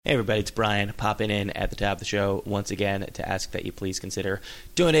Hey everybody, it's Brian popping in at the top of the show once again to ask that you please consider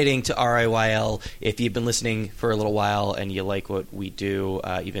donating to RIYL. If you've been listening for a little while and you like what we do,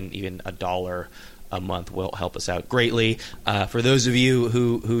 even $1 a month will help us out greatly. For those of you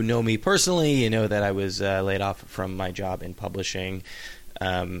who know me personally, you know that I was laid off from my job in publishing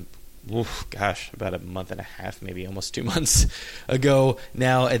about a month and a half, maybe almost 2 months ago.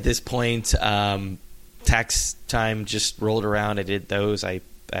 Now at this point, tax time just rolled around. I did those. I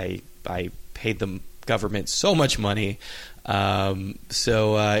paid the government so much money.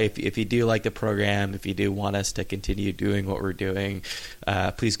 So if you do like the program, if you do want us to continue doing what we're doing,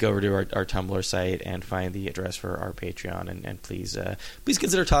 please go over to our Tumblr site and find the address for our Patreon, and please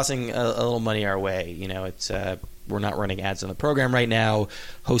consider tossing a little money our way. You know, it's we're not running ads on the program right now.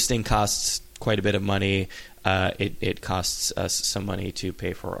 Hosting costs quite a bit of money. It costs us some money to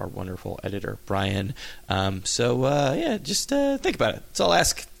pay for our wonderful editor, Brian. Just think about it. That's all I'll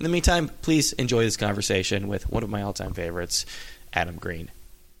ask. In the meantime, please enjoy this conversation with one of my all-time favorites, Adam Green.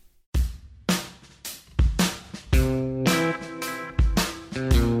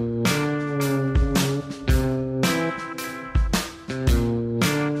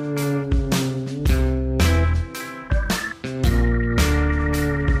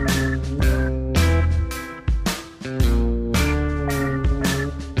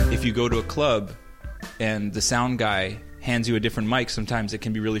 Go to a club and the sound guy hands you a different mic, sometimes it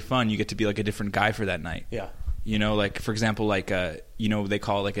can be really fun. You get to be like a different guy for that night. Yeah. You know, like for example, like they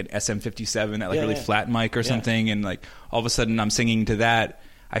call it like an SM57, that like flat mic or something, and like all of a sudden I'm singing to that.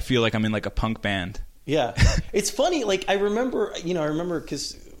 I feel like I'm in like a punk band. Yeah. It's funny, like I remember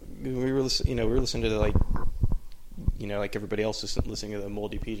because we were listening to like everybody else was listening to the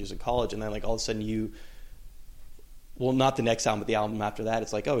Moldy Peaches in college, and then like all of a sudden well, not the next album, but the album after that,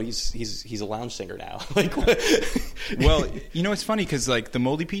 it's like, oh, he's a lounge singer now. Like, well, you know, it's funny because like the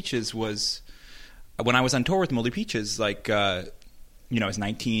Moldy Peaches was when I was on tour with Moldy Peaches, like I was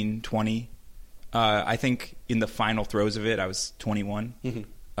 19, 20. I think in the final throes of it, I was 21. Mm-hmm.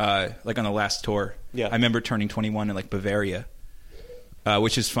 Like on the last tour, I remember turning 21 in like Bavaria.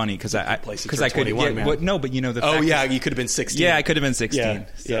 Which is funny because I could you could have been 16. Yeah, I could have been 16.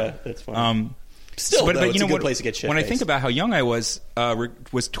 Yeah, that's funny. Still, but you know, a good place to get shit when faced. I think about how young I was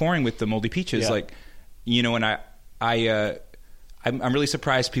touring with the Moldy Peaches, like, you know, and I'm really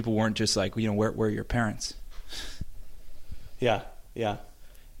surprised people weren't just like, you know, where are your parents? Yeah.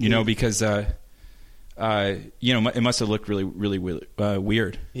 You know, because it must have looked really, really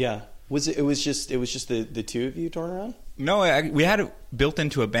weird. Yeah. It was just the two of you touring around? No, we had it built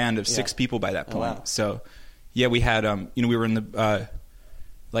into a band of 6 people by that point. Oh, wow. So, yeah, we had we were in the.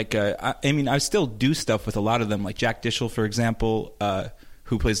 I still do stuff with a lot of them, like Jack Dishel, for example,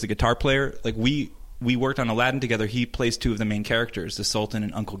 who plays the guitar player. Like we worked on Aladdin together. He plays 2 of the main characters, the Sultan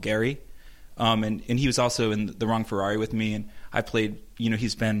and Uncle Gary. And he was also in The Wrong Ferrari with me, and I played, you know,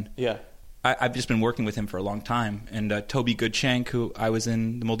 he's been... Yeah. I've just been working with him for a long time. And Toby Goodshank, who I was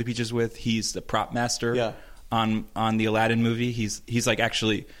in the Moldy Peaches with, he's the prop master on the Aladdin movie. He's like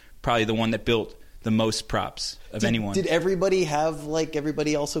actually probably the one that built the most props of anyone. Did everybody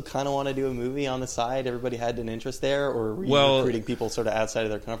everybody also kind of want to do a movie on the side? Everybody had an interest there, or were you recruiting people sort of outside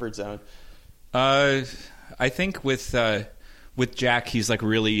of their comfort zone? I think with Jack, he's like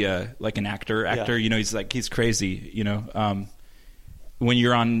really like an actor. Yeah. You know, he's crazy. You know, when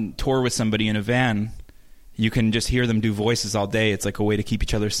you're on tour with somebody in a van, you can just hear them do voices all day. It's like a way to keep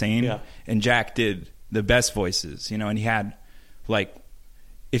each other sane. Yeah. And Jack did the best voices. You know, and he had like,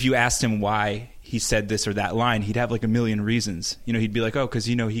 if you asked him why he said this or that line, he'd have like a million reasons. You know, he'd be like, "Oh, because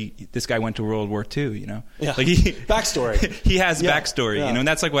you know this guy went to World War II." You know, like backstory. He has backstory. You know, and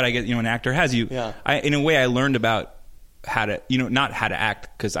that's like what I get. You know, an actor has. In a way, I learned about how to, you know, not how to act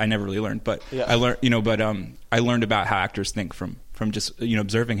because I never really learned, but I learned. You know, but I learned about how actors think from just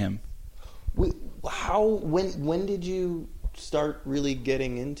observing him. When did you start really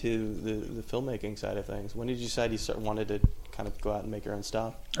getting into the filmmaking side of things? When did you decide you wanted to kind of go out and make your own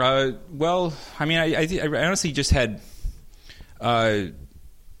stuff? Well, I mean, I honestly just had,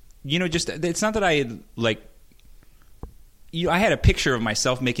 just, it's not that I had, like, I had a picture of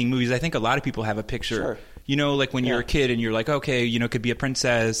myself making movies. I think a lot of people have a picture, sure. You know, like when you're a kid and you're like, okay, you know, could be a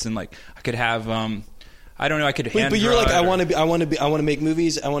princess, and like I could have, I don't know, I could. But you're like, I want to make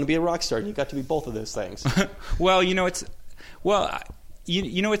movies. I want to be a rock star. And you got to be both of those things. Well, you know, it's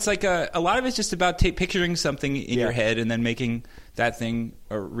like a lot of it's just about picturing something in your head and then making that thing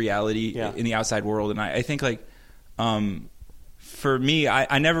a reality in the outside world. And I think like, for me,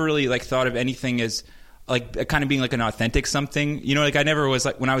 I never really like thought of anything as like kind of being like an authentic something, you know, like I never was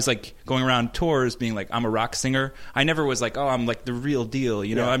like, when I was like going around tours being like, I'm a rock singer, I never was like, oh, I'm like the real deal,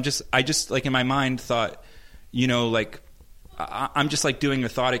 you know. I just like in my mind thought, you know, like I'm just like doing a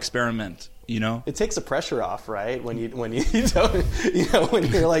thought experiment, you know. It takes the pressure off, right? When you don't, you know, when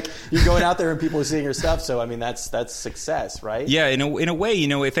you're like, you're going out there and people are seeing your stuff. So I mean, that's success, right? Yeah, in a way, you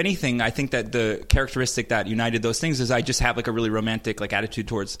know, if anything, I think that the characteristic that united those things is I just have like a really romantic like attitude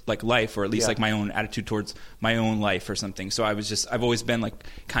towards like life, or at least like my own attitude towards my own life or something. So I've always been like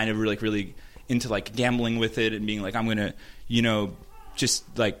kind of really into like gambling with it and being like, I'm gonna, you know,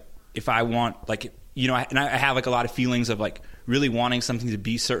 just like if I want, like, you know, and I have like a lot of feelings of like really wanting something to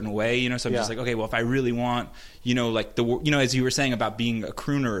be a certain way, you know. So I'm just like, okay, well, if I really want, you know, like you know, as you were saying about being a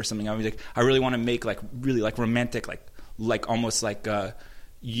crooner or something, I was like, I really want to make like really like romantic, like almost like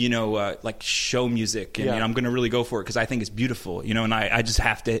you know, like show music, and you know, I'm going to really go for it because I think it's beautiful, you know, and I just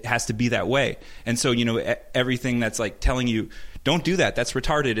it has to be that way. And so, you know, everything that's like telling you, don't do that, that's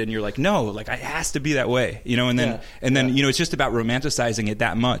retarded, and you're like, no, like it has to be that way, you know. And then you know, it's just about romanticizing it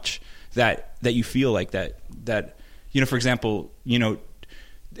that much that you feel like that you know, for example, you know,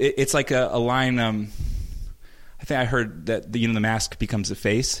 it's like a line, I think I heard that you know, the mask becomes the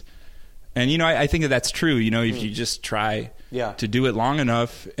face, and you know, I think that's true, you know. If you just try to do it long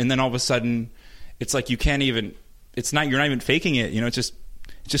enough, and then all of a sudden it's like you can't even, you're not even faking it, you know. It's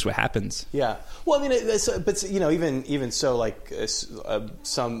just what happens. Yeah. Well, I mean, but you know, even so, like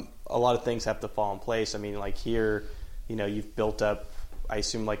a lot of things have to fall in place. I mean, like here, you know, you've built up, I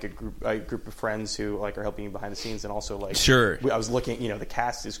assume, like a group of friends who like are helping you behind the scenes, and also like I was looking, you know, the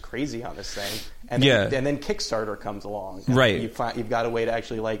cast is crazy on this thing, and then Kickstarter comes along, right? You've got a way to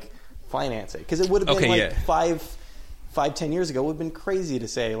actually like finance it, because it would have been 5-10 years ago, it would have been crazy to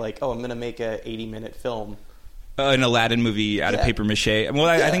say like, oh, I'm going to make a 80-minute film. An Aladdin movie out of paper mache. Well,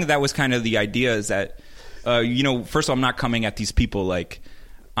 I think that was kind of the idea, is that, you know, first of all, I'm not coming at these people like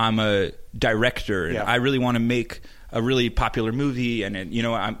I'm a director and I really want to make a really popular movie, and you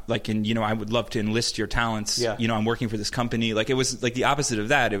know, I'm like, and you know, I would love to enlist your talents. You know, I'm working for this company. Like, it was like the opposite of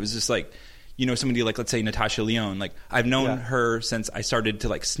that. It was just like, you know, somebody like, let's say Natasha Lyonne. Like, I've known her since I started to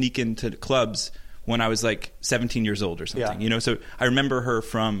like sneak into clubs when I was like 17 years old or something. You know, so I remember her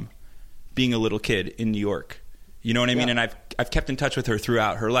from being a little kid in New York. You know what I mean? And I've kept in touch with her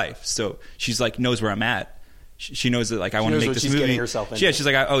throughout her life. So she's like, knows where I'm at. She knows that like I want to make this movie. She's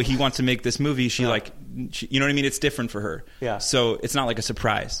like, oh, he wants to make this movie. She like, you know what I mean? It's different for her. So it's not like a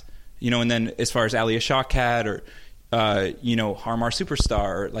surprise, you know. And then as far as Alia Shawkat or you know, Harmar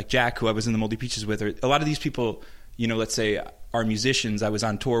Superstar, or like Jack, who I was in the Moldy Peaches with, or a lot of these people, you know, let's say are musicians I was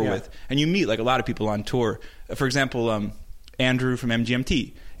on tour with, and you meet like a lot of people on tour. For example, Andrew from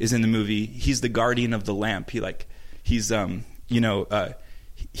MGMT is in the movie. He's the guardian of the lamp. He's you know,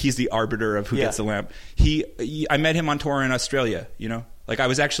 he's the arbiter of who gets the lamp. I met him on tour in Australia, you know. Like, I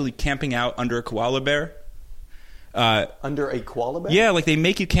was actually camping out under a koala bear. Under a koala bear? Yeah, like they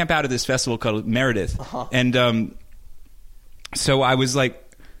make you camp out at this festival called Meredith. And so I was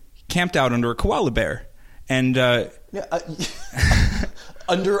like camped out under a koala bear. And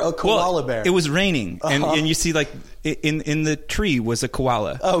under a koala bear. It was raining, and you see like in the tree was a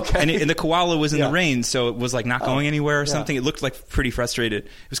koala. Okay, and the koala was in the rain, so it was like not going anywhere or something. It looked like pretty frustrated.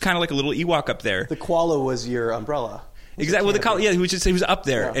 It was kind of like a little Ewok up there. The koala was your umbrella. Exactly. Well, the koala, he was up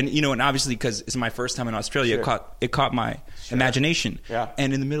there, and you know, and obviously because it's my first time in Australia, it caught my imagination.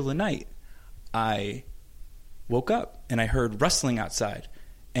 And in the middle of the night, I woke up and I heard rustling outside,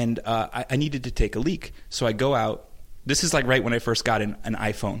 and I needed to take a leak, so I go out. This is like right when I first got an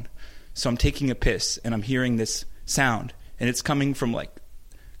iPhone. So I'm taking a piss and I'm hearing this sound, and it's coming from like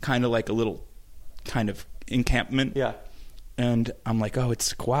kind of like a little kind of encampment. And I'm like, oh,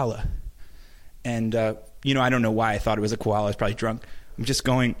 it's a koala. And, you know, I don't know why I thought it was a koala. I was probably drunk. I'm just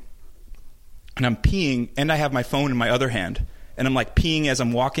going and I'm peeing, and I have my phone in my other hand. And I'm like peeing as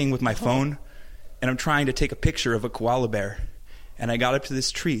I'm walking with my phone, and I'm trying to take a picture of a koala bear. And I got up to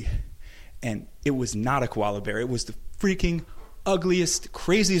this tree, and it was not a koala bear. It was the freaking ugliest,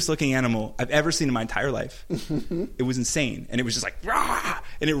 craziest looking animal I've ever seen in my entire life. It was insane. And it was just like, rah!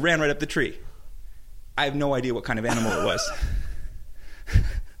 And it ran right up the tree. I have no idea what kind of animal it was.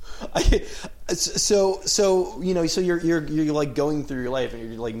 So you know, so you're like going through your life, and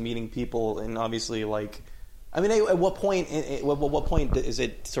you're like meeting people, and obviously like, I mean, at what point is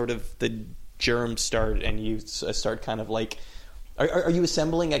it sort of the germ start, and you start kind of like, are you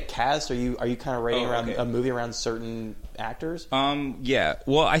assembling a cast? Are you kind of writing around a movie around certain actors? Yeah.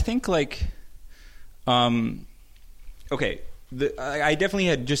 Well, I think like, okay, I definitely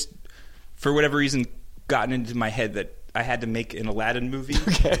had just, for whatever reason, gotten into my head that I had to make an Aladdin movie.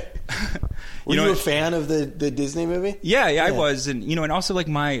 Okay. Were you a fan of the Disney movie? Yeah, I was, and and also like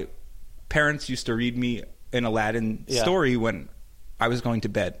my parents used to read me an Aladdin story when I was going to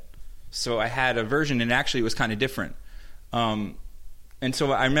bed, so I had a version, and actually it was kind of different. And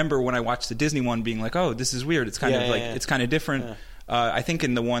so I remember when I watched the Disney one, being like, "Oh, this is weird. It's kind of it's kind of different." Yeah. I think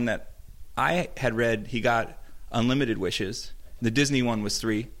in the one that I had read, he got unlimited wishes. The Disney one was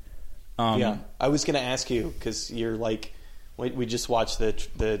 3. I was going to ask you because you're like, we just watched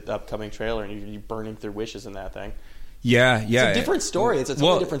the upcoming trailer, and you're burning through wishes in that thing. Yeah. It's a different story. It's a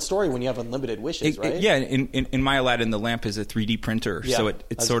totally different story when you have unlimited wishes, right? In my Aladdin, the lamp is a 3D printer, so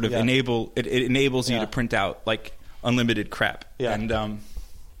it sort of enables you to print out like unlimited crap. Yeah. And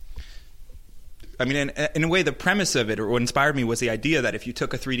I mean, in a way, the premise of it, or what inspired me, was the idea that if you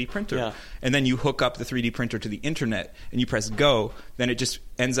took a 3D printer and then you hook up the 3D printer to the internet and you press go, then it just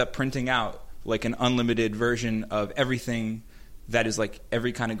ends up printing out like an unlimited version of everything that is like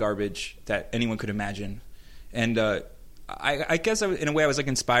every kind of garbage that anyone could imagine. And I guess in a way I was like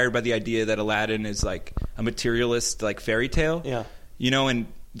inspired by the idea that Aladdin is like a materialist like fairy tale. Yeah. And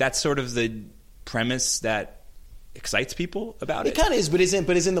that's sort of the premise that excites people about it. It kind of is, but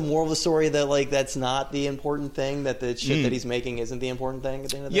isn't the moral of the story that like that's not the important thing, that the shit that he's making isn't the important thing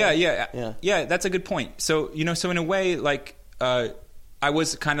at the end of the day? Yeah, that's a good point. So, so in a way, like I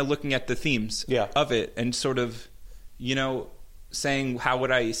was kind of looking at the themes of it and sort of, saying how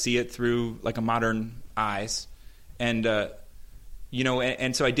would I see it through like a modern eyes. And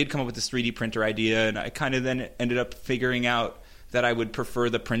and so I did come up with this 3D printer idea, and I kind of then ended up figuring out that I would prefer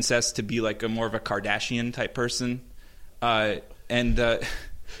the princess to be like a more of a Kardashian type person, and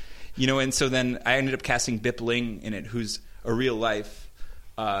so then I ended up casting Bip Ling in it, who's a real life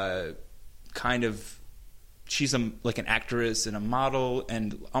kind of. She's like an actress and a model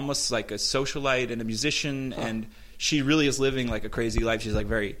and almost like a socialite and a musician, and she really is living like a crazy life. She's like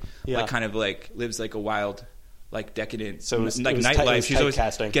very like kind of like lives like a wild, like decadent, so like nightlife. She's always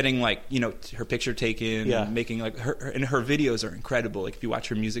getting like her picture taken, making like her and her videos are incredible. Like if you watch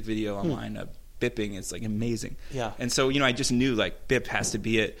her music video online, Bipping, it's like amazing. Yeah, and so I just knew like Bip has to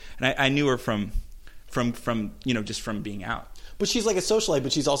be it, and I knew her from just from being out. But she's like a socialite,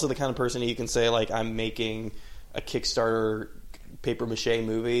 but she's also the kind of person you can say like, I'm making a Kickstarter paper mache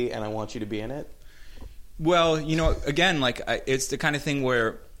movie, and I want you to be in it. Well, again, like it's the kind of thing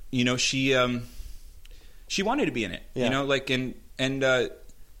where she wanted to be in it, like and I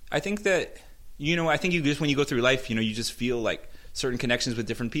think that I think you just when you go through life, you just feel like certain connections with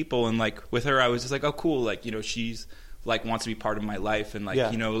different people, and like with her, I was just like, oh, cool, like she's like wants to be part of my life, and like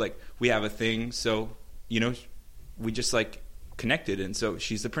like we have a thing, so we just like connected, and so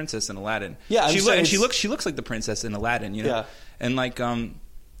she's the princess in Aladdin. Yeah, she looks like the princess in Aladdin, Yeah, and like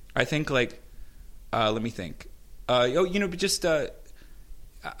I think like let me think, but just.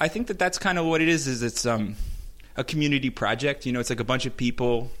 I think that's kind of what it is it's a community project. It's like a bunch of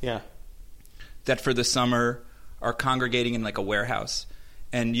people that for the summer are congregating in like a warehouse.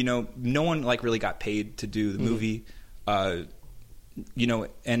 And, no one like really got paid to do the movie, and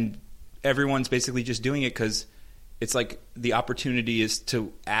everyone's basically just doing it because it's like the opportunity is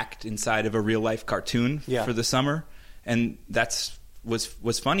to act inside of a real life cartoon for the summer. And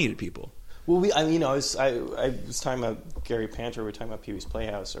was funny to people. Well, I was talking about Gary Panter. We were talking about Pee-wee's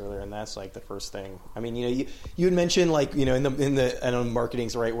Playhouse earlier, and that's like the first thing. I mean, you had mentioned like in the I don't know,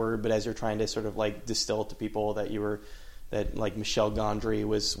 marketing's the right word, but as you're trying to sort of like distill it to people that like Michel Gondry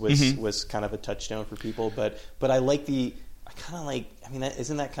was kind of a touchstone for people. But I isn't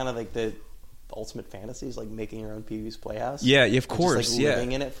that kind of like the ultimate fantasy is like making your own Pee-wee's Playhouse? Yeah, of course. Just, like,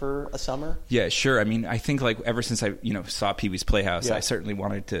 living in it for a summer. Yeah, sure. I mean, I think like ever since I saw Pee-wee's Playhouse, I certainly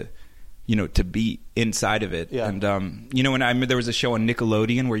wanted to. To be inside of it. Yeah. And, when there was a show on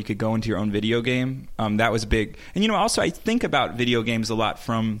Nickelodeon where you could go into your own video game, that was big. And, also I think about video games a lot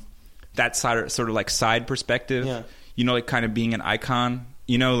from that sort of like side perspective, like kind of being an icon,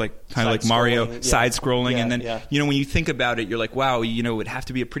 like kind of like Mario, side-scrolling. And then, when you think about it, you're like, wow, it would have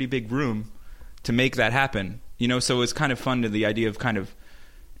to be a pretty big room to make that happen. So it was kind of fun to the idea of kind of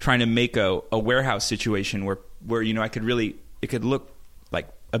trying to make a warehouse situation where I could really, it could look like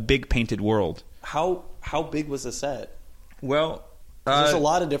a big painted world. How big was the set? Well, there's a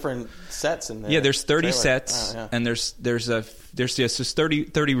lot of different sets in there. Yeah, there's 30 sets, and there's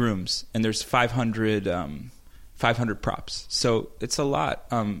 30 rooms, and there's 500 props. So it's a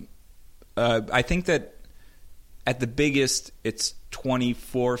lot. I think that at the biggest, it's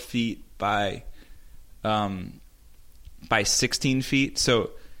 24 feet by 16 feet. So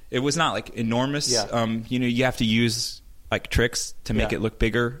it was not like enormous. Yeah. You have to use like tricks to make it look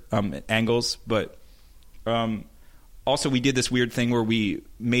bigger, angles, but also we did this weird thing where we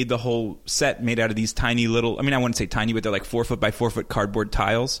made the whole set made out of these tiny little, I mean, I wouldn't say tiny, but they're like 4 foot by 4 foot cardboard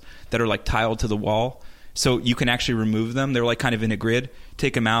tiles that are like tiled to the wall. So you can actually remove them. They're like kind of in a grid,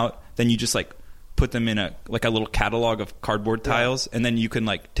 take them out. Then you just like put them in a little catalog of cardboard tiles. And then you can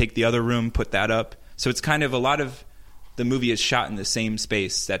like take the other room, put that up. So it's kind of a lot of the movie is shot in the same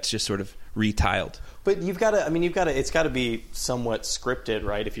space that's just sort of retiled. But it's got to be somewhat scripted,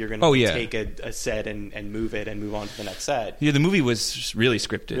 right? If you're going to take a set and move it and move on to the next set. Yeah, the movie was really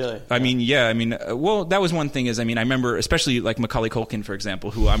scripted. Really? I mean, well, that was one thing is, I mean, I remember especially like Macaulay Culkin, for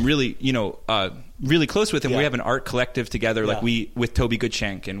example, who I'm really, really close with him. We have an art collective together, like with Toby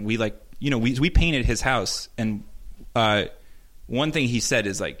Goodshank, and we like, we painted his house, and one thing he said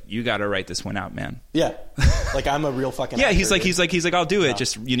is like, you got to write this one out, man. Yeah. Like I'm a real fucking yeah, actor, he's like, I'll do it.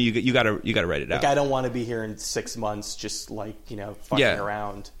 Just, you got to write it out. Like I don't want to be here in 6 months just like, fucking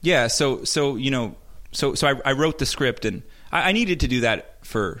around. Yeah. So I wrote the script, and I needed to do that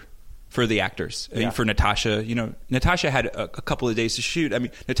for the actors. I mean, for Natasha, Natasha had a couple of days to shoot. I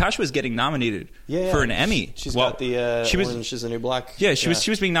mean, Natasha was getting nominated for an Emmy. She's got the Orange is the New Black. Yeah, she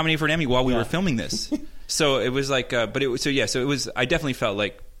was being nominated for an Emmy while we were filming this. So it was like, so it was. I definitely felt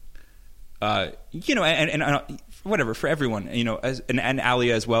like, and whatever for everyone, and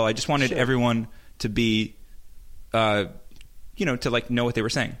Alia as well. I just wanted everyone to be, to like know what they were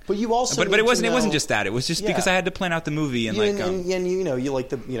saying. But you also, but it wasn't just that. It was just because I had to plan out the movie and you like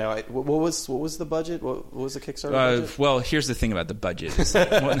the what was the budget? What was the Kickstarter budget? Well, here's the thing about the budget,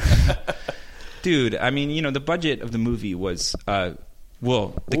 dude. I mean, the budget of the movie was.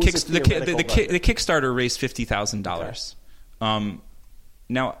 Well, the Kickstarter raised $50,000. Okay.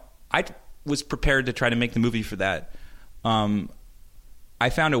 Now, I was prepared to try to make the movie for that. I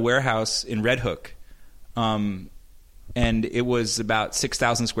found a warehouse in Red Hook, and it was about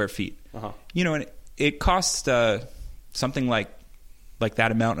 6,000 square feet. Uh-huh. And it cost something like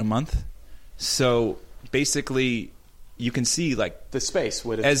that amount a month. So basically, you can see like the space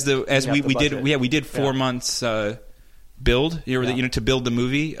would we did 4 months. Build, to build the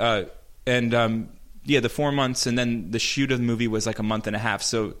movie, the 4 months, and then the shoot of the movie was like a month and a half.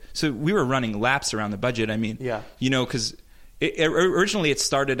 So we were running laps around the budget. I mean, because originally it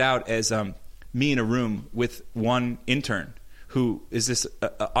started out as me in a room with one intern who is this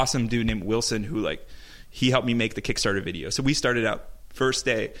awesome dude named Wilson, who like he helped me make the Kickstarter video. So we started out first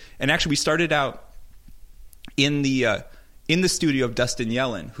day, and actually we started out in the studio of Dustin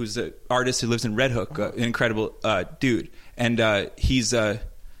Yellen, who's an artist who lives in Red Hook, an incredible dude, and he's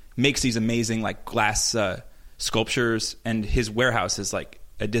makes these amazing like glass sculptures, and his warehouse is like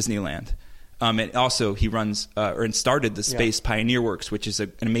a Disneyland. And also he runs and started the Space Pioneer Works, which is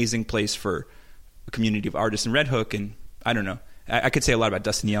an amazing place for a community of artists in Red Hook. And I don't know, I could say a lot about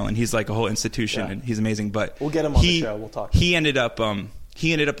Dustin Yellen. He's like a whole institution, and he's amazing. But we'll get him on the show. We'll talk. He ended up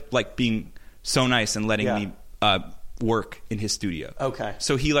like being so nice and letting me work in his studio. Okay.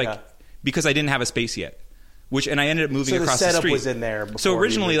 So he because I didn't have a space yet, and I ended up moving across the street. So the setup was in there before. So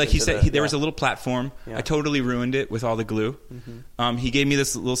originally, like he said, there was a little platform. Yeah. I totally ruined it with all the glue. Mm-hmm. He gave me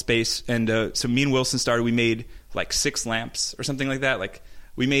this little space, and so me and Wilson started. We made like 6 lamps or something like that. Like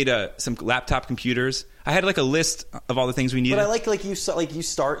we made some laptop computers. I had like a list of all the things we needed. But I you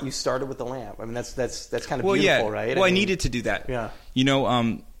started with the lamp. I mean that's kind of beautiful, right? Well, I needed to do that. Yeah.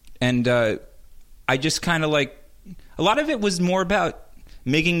 And I just kind of like. A lot of it was more about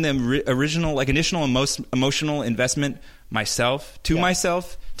making the original, like initial emotional investment myself to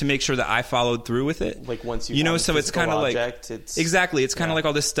make sure that I followed through with it. Like once so it's kind of like exactly. It's kind of like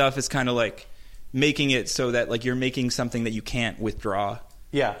all this stuff is kind of like making it so that like you're making something that you can't withdraw.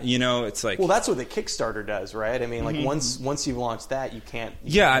 Yeah, it's like that's what the Kickstarter does, right? I mean, like once you've launched that, you can't.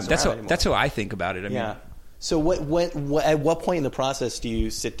 That's how I think about it. I mean, So at what point in the process do you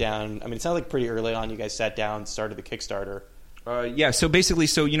sit down? I mean, it sounds like pretty early on you guys sat down, started the Kickstarter. So basically,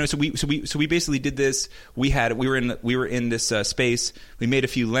 we basically did this. We were in this space. We made a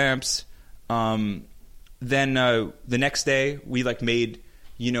few lamps. Then the next day we like made.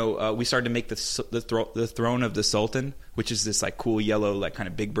 We started to make the throne of the Sultan, which is this like cool yellow like kind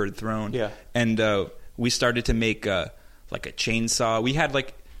of big bird throne. Yeah. And we started to make like a chainsaw. We had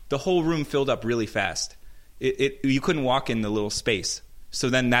like the whole room filled up really fast. You couldn't walk in the little space. So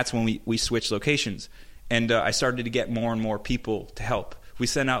then that's when we switched locations. And I started to get more and more people to help. We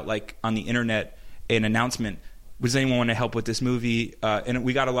sent out like on the internet an announcement. Does anyone want to help with this movie? And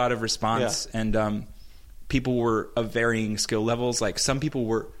we got a lot of response. Yeah. And people were of varying skill levels. Like some people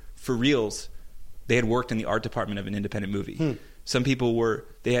were for reals. They had worked in the art department of an independent movie. Some people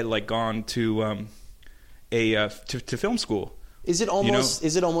they had like gone to to film school. Is it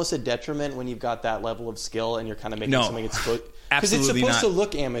almost a detriment when you've got that level of skill and you're kind of making something it's supposed because it's supposed to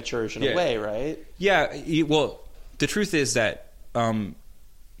look amateurish in a way, right? Yeah. Well, the truth is that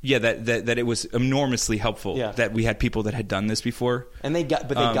that it was enormously helpful that we had people that had done this before, and they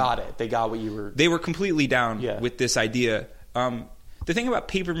got it. They got what you were. They were completely down with this idea. The thing about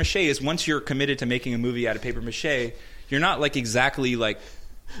paper mache is once you're committed to making a movie out of paper mache, you're not like exactly like,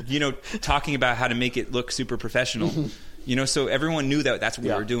 talking about how to make it look super professional. So everyone knew that that's what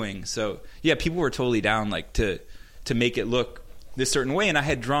we were doing. So people were totally down like to make it look this certain way. And I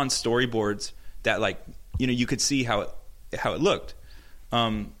had drawn storyboards that like, you could see how it looked.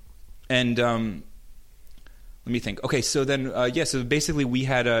 Let me think. Okay. So then, so basically we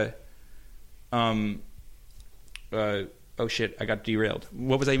had oh shit! I got derailed.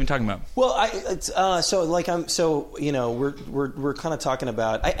 What was I even talking about? Well, we're kind of talking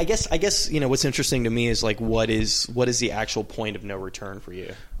about. I guess what's interesting to me is like what is the actual point of no return for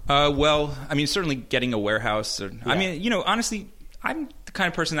you? Well, I mean, certainly getting a warehouse. I mean, honestly, I'm the kind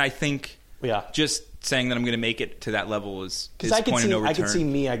of person I think. Yeah. Just saying that I'm going to make it to that level is point of no return. I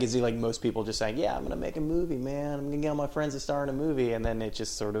could see like most people just saying, "Yeah, I'm going to make a movie, man. I'm going to get all my friends to star in a movie," and then it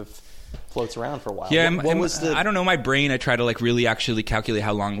just sort of floats around for a while. Yeah, I don't know. My brain, I try to like really actually calculate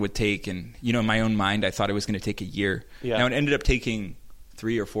how long it would take, and in my own mind, I thought it was going to take a year. Yeah. Now it ended up taking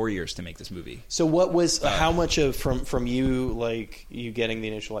 3 or 4 years to make this movie. So what was how much of from you like you getting the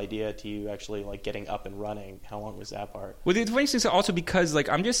initial idea to you actually like getting up and running? How long was that part? Well, the funny thing is also because like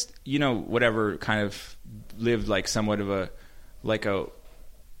I'm just whatever kind of lived like somewhat of a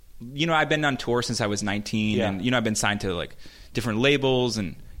I've been on tour since I was 19, and I've been signed to like different labels,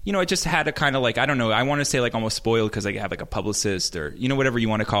 and I just had a kind of like I don't know. I want to say like almost spoiled because I have like a publicist or whatever you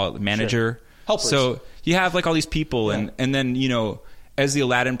want to call it, manager. Sure. Helpers. So you have like all these people, and then as the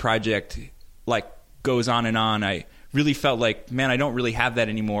Aladdin project like goes on and on, I really felt like, man, I don't really have that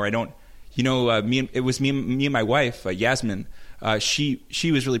anymore. I don't, it was me and my wife, Yasmin.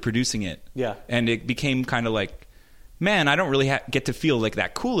 She was really producing it. Yeah. And it became kind of like, man, I don't really get to feel like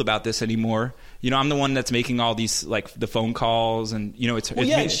that cool about this anymore. I'm the one that's making all these like the phone calls and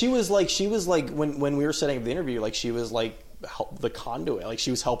she was like when we were setting up the interview, like she was like the conduit, like she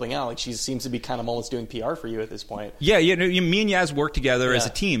was helping out, like she seems to be kind of almost doing PR for you at this point. Me and Yaz work together as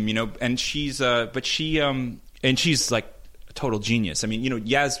a team, and she's and she's like a total genius. I mean,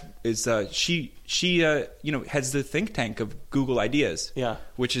 Yaz is she heads the think tank of Google Ideas,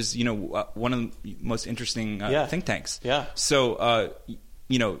 which is one of the most interesting think tanks. So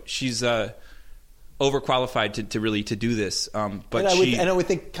she's overqualified to really to do this, but I would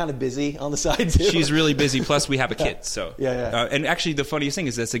think kind of busy on the side too. She's really busy. Plus, we have a kid. So and actually, the funniest thing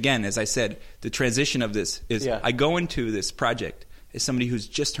is this. Again, as I said, the transition of this is I go into this project as somebody who's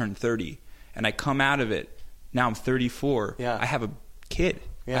just turned 30, and I come out of it. Now I'm 34. I have a kid.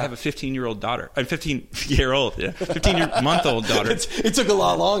 I have a 15-year-old daughter. A 15-year-old, 15-month-old daughter. It took a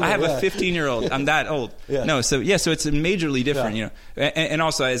lot longer. I have a 15-year-old. I'm that old. No, so it's majorly different, And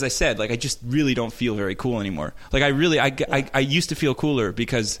also, as I said, like I just really don't feel very cool anymore. Like I used to feel cooler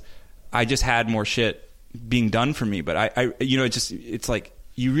because I just had more shit being done for me. But it's like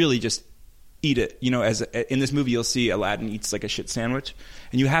you really just eat it. As in this movie, you'll see Aladdin eats like a shit sandwich,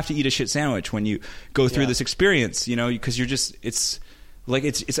 and you have to eat a shit sandwich when you go through this experience. Because you're just like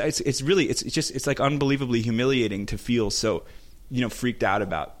it's really like unbelievably humiliating to feel so freaked out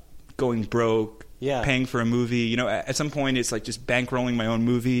about going broke, paying for a movie. At some point it's like just bankrolling my own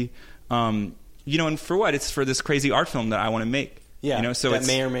movie, and for what? It's for this crazy art film that I want to make. So that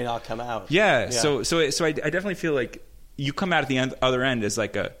may or may not come out. So I definitely feel like you come out at the other end as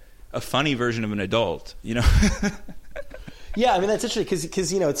like a funny version of an adult. Yeah, I mean that's interesting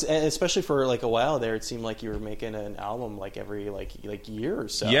because it's especially for like a while there, it seemed like you were making an album like every like year or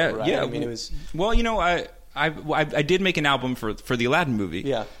so. Yeah, right? yeah. I mean, it was I did make an album for the Aladdin movie.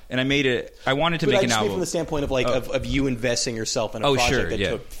 Yeah, and I made it. I wanted to make an album from the standpoint of like of you investing yourself in a project that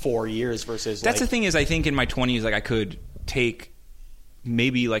took 4 years versus. That's the thing is I think in my 20s like I could take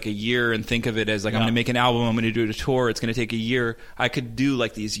maybe like a year and think of it as like I'm going to make an album, I'm going to do a tour, it's going to take a year. I could do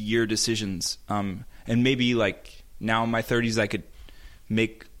like these year decisions, and maybe like. Now in my 30s, I could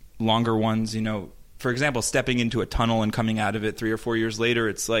make longer ones. For example, stepping into a tunnel and coming out of it 3 or 4 years later,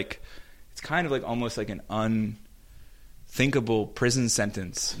 it's kind of like almost like an unthinkable prison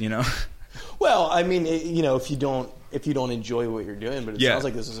sentence. Well, I mean, if you don't enjoy what you're doing, but it sounds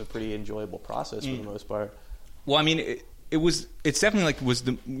like this is a pretty enjoyable process for the most part. Well, I mean, it's definitely like was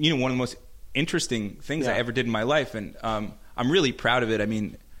the one of the most interesting things I ever did in my life, and I'm really proud of it. I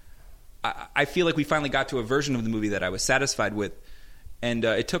mean. I feel like we finally got to a version of the movie that I was satisfied with, and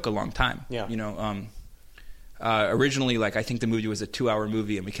it took a long time. originally, like, I think the movie was a 2-hour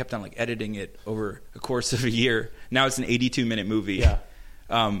movie, and we kept on like editing it over a course of a year. Now it's an 82-minute movie. Yeah.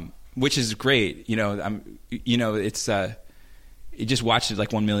 Which is great. You know, it's you just watched it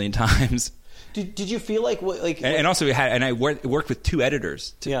like 1 million times. Did you feel like and also I worked with 2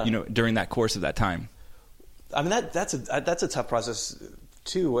 editors Yeah. you know, during that course of that time. I mean, that's a tough process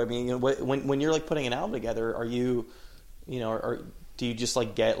too. I mean, you know, when you're like putting an album together, are you, you know, or do you just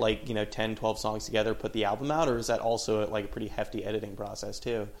like get like, you know, 10, 12 songs together, put the album out, or is that also like a pretty hefty editing process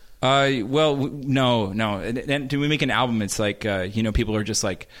too? Well, no. And do we make an album? It's like, you know, people are just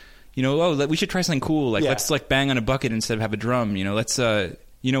like, you know, oh, we should try something cool. Like, let's like bang on a bucket instead of have a drum. You know, let's,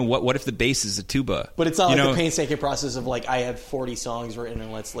 you know, what if the bass is a tuba? But it's not you like know, the painstaking process of like, I have 40 songs written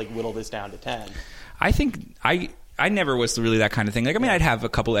and let's like whittle this down to 10. I think I never was really that kind of thing. Like, I mean, I'd have a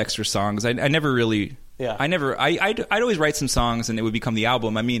couple extra songs. I never really. Yeah. I'd always write some songs and it would become the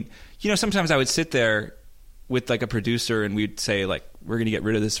album. I mean, you know, sometimes I would sit there with like a producer and we'd say like, we're going to get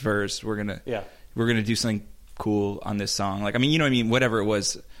rid of this verse. We're going to do something cool on this song. Like, I mean, you know what I mean? Whatever it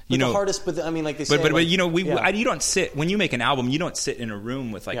was, you know, the hardest, I mean, like they say, but you know, you don't sit, when you make an album, you don't sit in a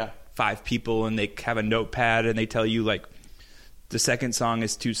room with like 5 people and they have a notepad and they tell you like the second song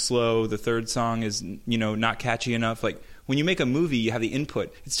is too slow. The third song is, you know, not catchy enough. Like, when you make a movie, you have the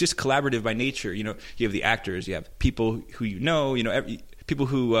input. It's just collaborative by nature. You know, you have the actors, you have people who you know, people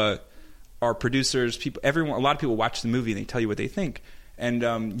who are producers. Everyone, a lot of people watch the movie and they tell you what they think.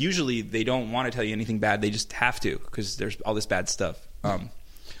 And usually they don't want to tell you anything bad. They just have to because there's all this bad stuff.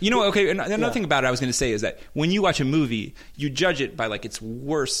 You know, okay. Another thing about it I was going to say is that when you watch a movie, you judge it by like its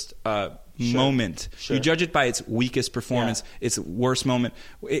worst moment. Sure. You judge it by its weakest performance, its worst moment.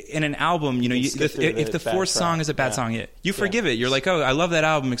 In an album, you know, if the fourth song is a bad song, you forgive it. You're like, oh, I love that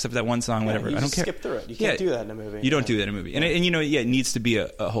album except for that one song, whatever. I don't care. Skip through it. You can't do that in a movie. You don't do that in a movie, and you know, it needs to be a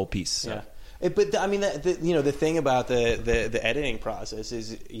whole piece. So. Yeah. But I mean, you know, the thing about the editing process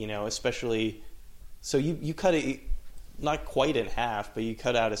is, you know, especially, so you cut it not quite in half, but you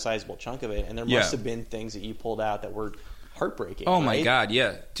cut out a sizable chunk of it, and there must have been things that you pulled out that were heartbreaking. Oh my God,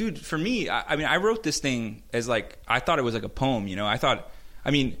 yeah, dude. For me, I mean, I wrote this thing as like, I thought it was like a poem. You know, I thought,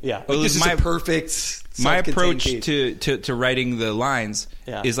 I mean, like, this is a perfect. My approach to writing the lines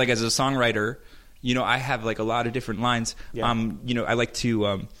is like, as a songwriter, you know, I have like a lot of different lines. You know, I like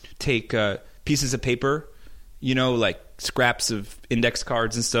to take pieces of paper, you know, like scraps of index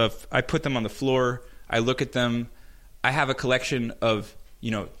cards and stuff. I put them on the floor. I look at them. I have a collection of, you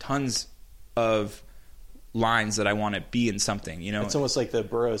know, tons of lines that I want to be in something, you know. It's almost like the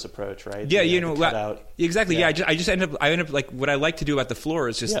Burroughs approach, right? Yeah, you know, exactly. Yeah, I just end up like, what I like to do about the floor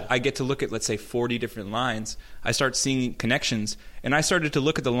is just I get to look at, let's say, 40 different lines. I start seeing connections, and I started to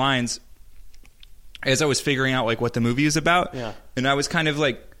look at the lines as I was figuring out like what the movie is about. Yeah. And I was kind of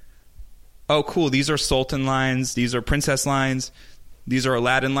like, oh, cool, these are Sultan lines, these are Princess lines, these are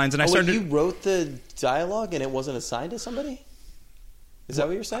Aladdin lines, and I started. You wrote the dialogue and it wasn't assigned to somebody? Is that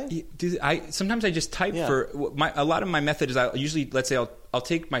what you're saying? Sometimes I just type for a lot of my method is I usually, let's say, I'll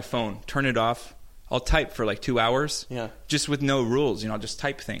take my phone, turn it off, I'll type for like 2 hours, just with no rules. You know, I'll just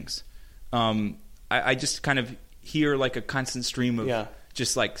type things. I just kind of hear like a constant stream of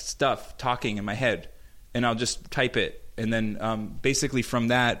just like stuff talking in my head, and I'll just type it, and then basically from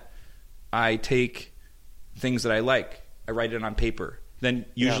that, I take things that I like. I write it on paper. Then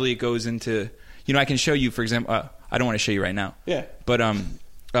usually it goes into, you know, I can show you, for example, I don't want to show you right now. Yeah. But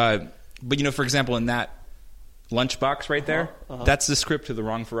you know, for example, in that lunchbox right there, that's the script to The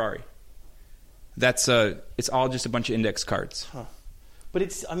Wrong Ferrari. That's it's all just a bunch of index cards. Huh. But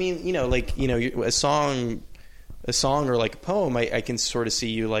it's, I mean, you know, like, you know, a song or like a poem, I can sort of see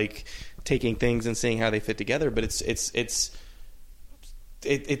you like taking things and seeing how they fit together. But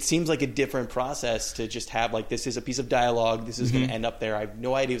it seems like a different process to just have like, this is a piece of dialogue. This is going to end up there. I have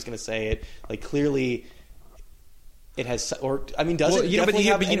no idea who's going to say it. Like, clearly it has, or I mean, does it definitely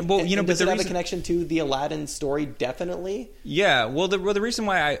have a connection to the Aladdin story? Definitely. Yeah. Well, the reason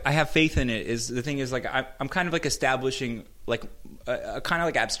why I have faith in it is, the thing is, like, I'm kind of like establishing like a kind of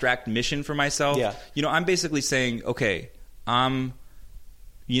like abstract mission for myself. Yeah. You know, I'm basically saying, okay, I'm,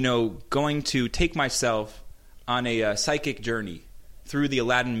 you know, going to take myself on a psychic journey through the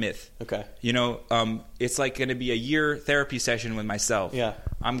Aladdin myth. Okay. You know, it's like going to be a year therapy session with myself. Yeah.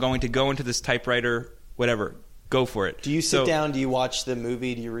 I'm going to go into this typewriter, whatever. Go for it. Do you sit down? Do you watch the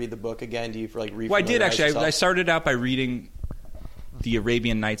movie? Do you read the book again? Do you like read? Well, I did actually. I started out by reading the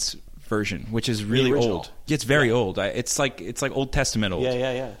Arabian Nights version, which is really old. Yeah, it's very old. It's like Old Testament old.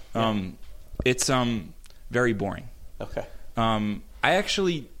 Yeah. It's very boring. Okay. I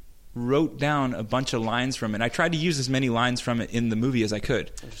actually wrote down a bunch of lines from it. And I tried to use as many lines from it in the movie as I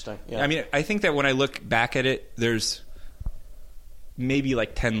could. Interesting. Yeah. I mean, I think that when I look back at it, there's maybe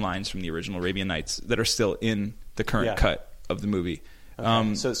like 10 lines from the original Arabian Nights that are still in the current cut of the movie.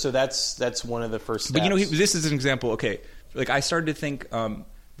 Okay. So that's one of the first steps. But this is an example. Okay, like I started to think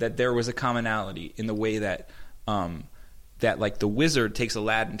that there was a commonality in the way that that like the wizard takes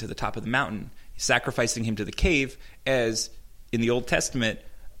Aladdin to the top of the mountain, sacrificing him to the cave, as in the Old Testament,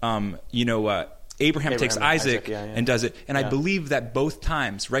 Abraham takes Isaac and does it. And I believe that both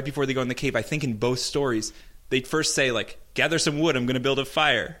times, right before they go in the cave, I think in both stories, they first say like, "Gather some wood. I'm going to build a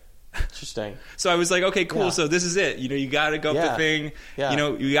fire." Interesting. So I was like, okay, cool. So this is it. You got to go up the thing.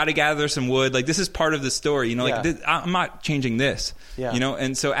 You got to gather some wood. Like this is part of the story. I'm not changing this.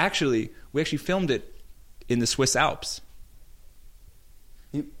 And so we actually filmed it in the Swiss Alps.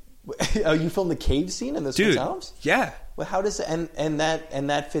 You filmed the cave scene in the Swiss Alps? Yeah. Well, how does and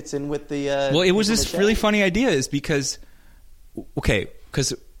that fits in with the? Well, it was this really funny idea, is because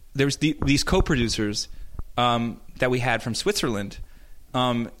there was these co-producers that we had from Switzerland.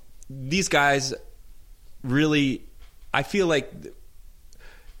 These guys really, I feel like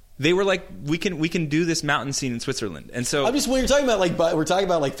they were like, we can do this mountain scene in Switzerland. And so I'm just, when you're talking about we're talking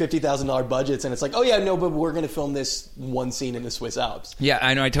about like $50,000 budgets, and it's like, oh yeah, no, but we're going to film this one scene in the Swiss Alps. Yeah,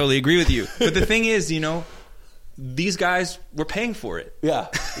 I know, I totally agree with you. But the thing is, these guys were paying for it. Yeah,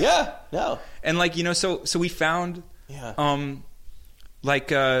 no. And so we found, the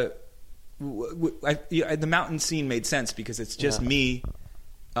mountain scene made sense because it's just me.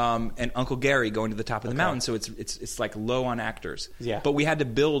 And Uncle Gary going to the top of the mountain, so it's like low on actors. Yeah. But we had to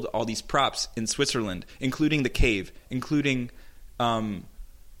build all these props in Switzerland, including the cave, including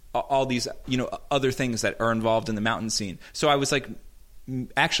all these other things that are involved in the mountain scene. So I was like,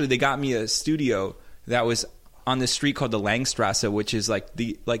 actually, they got me a studio that was on this street called the Langstrasse, which is like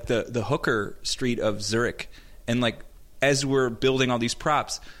the hooker street of Zurich, and like as we're building all these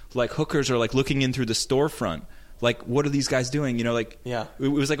props, like hookers are like looking in through the storefront. Like, what are these guys doing? It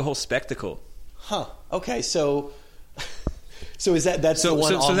was like a whole spectacle. Huh. Okay. So is that's the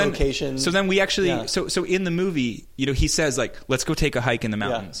one on location? So then we actually, so in the movie, he says like, let's go take a hike in the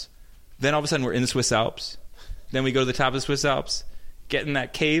mountains. Then all of a sudden we're in the Swiss Alps. Then we go to the top of the Swiss Alps, get in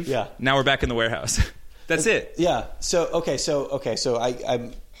that cave. Yeah. Now we're back in the warehouse. That's it. Yeah. So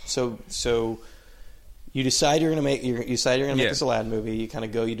you decide you're going to make this Aladdin movie. You kind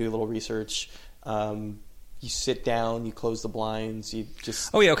of go, you do a little research. You sit down, you close the blinds, you just...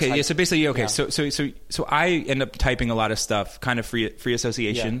 Oh, yeah, okay. Type. Yeah, so basically, okay. Yeah. So I end up typing a lot of stuff, kind of free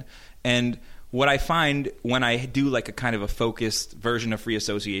association. Yeah. And what I find when I do like a kind of a focused version of free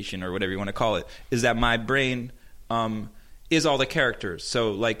association, or whatever you want to call it, is that my brain is all the characters.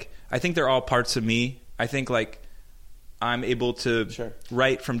 So, like, I think they're all parts of me. I think, like, I'm able to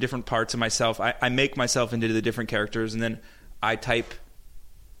write from different parts of myself. I make myself into the different characters, and then I type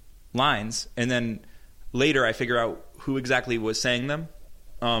lines, and then... later, I figure out who exactly was saying them.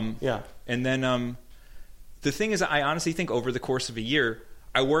 And then the thing is, I honestly think over the course of a year,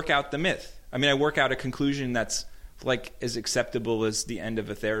 I work out the myth. I mean, I work out a conclusion that's like as acceptable as the end of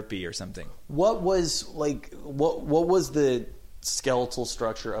a therapy or something. What was the skeletal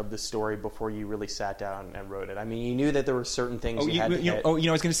structure of the story before you really sat down and wrote it? I mean, you knew that there were certain things you had to hit. I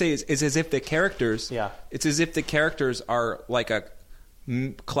was going to say is as if the characters. Yeah. It's as if the characters are like a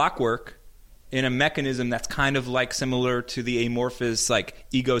clockwork in a mechanism that's kind of like similar to the amorphous like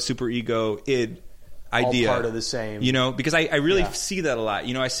ego, superego, id idea. All part of the same. Because I really see that a lot.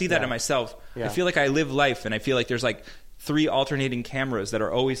 I see that in myself. Yeah. I feel like I live life, and I feel like there's like 3 alternating cameras that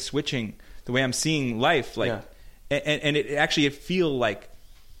are always switching the way I'm seeing life. Like, and it actually feel like,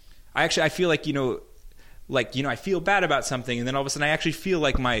 I feel like, I feel bad about something, and then all of a sudden I actually feel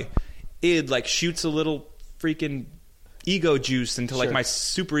like my id like shoots a little freaking ego juice into like my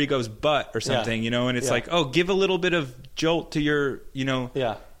super ego's butt or something, and it's like, oh, give a little bit of jolt to your,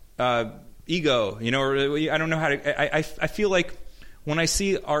 ego, or I don't know how to. I feel like when I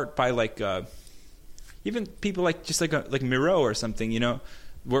see art by like even people like just like Miro or something,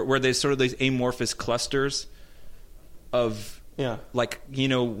 where there's sort of these amorphous clusters of like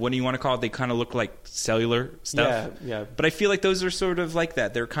what do you want to call it? They kind of look like cellular stuff. Yeah. But I feel like those are sort of like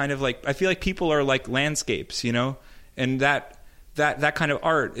that. They're kind of like, I feel like people are like landscapes, and that kind of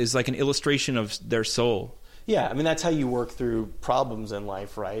art is like an illustration of their soul. Yeah, I mean, that's how you work through problems in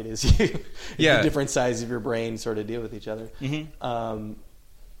life, right? Is the different sides of your brain sort of deal with each other. Mm-hmm.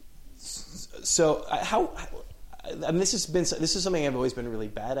 So how? I mean, this is something I've always been really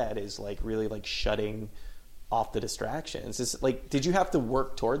bad at. Is like really like shutting off the distractions. Is like, did you have to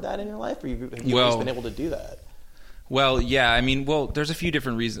work toward that in your life, or have you always been able to do that? Well, yeah, I mean, there's a few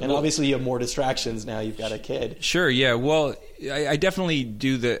different reasons. And obviously you have more distractions now. You've got a kid. Sure, yeah. Well, I definitely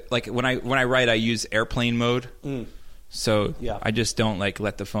do like when I write, I use airplane mode. So I just don't like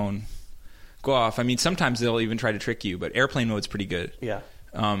let the phone go off. I mean, sometimes they'll even try to trick you, but airplane mode's pretty good. Yeah.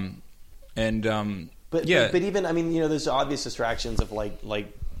 But even, I mean, there's obvious distractions of like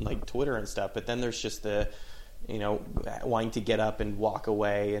Twitter and stuff, but then there's just the, wanting to get up and walk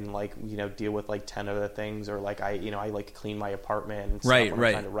away and deal with 10 other things, or I like to clean my apartment and stuff when I'm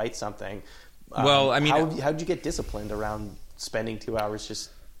trying to write something. Well, I mean, how'd you get disciplined around spending 2 hours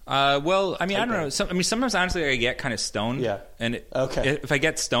just? Well, I mean, typing? I don't know. Sometimes honestly I get kind of stoned. Yeah. And if I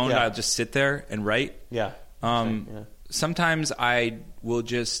get stoned, I'll just sit there and write. Yeah. Sometimes I will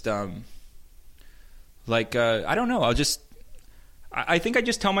just I don't know. I think I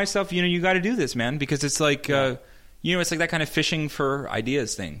just tell myself, you got to do this, man, because it's like, it's like that kind of fishing for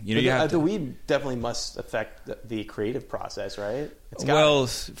ideas thing. The weed definitely must affect the creative process, right?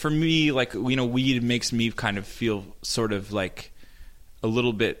 For me, weed makes me kind of feel sort of like a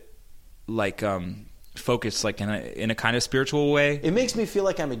little bit focused, in a kind of spiritual way. It makes me feel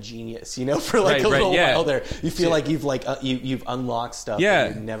like I'm a genius, for a little while there. You feel like you've unlocked stuff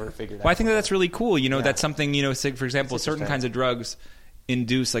that you've never figured out. Well, I think that's really cool. That's something, for example, certain kinds of drugs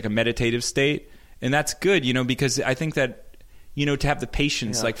induce a meditative state, and that's good, because I think that, to have the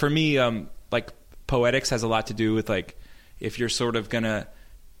patience, for me, poetics has a lot to do with if you're sort of gonna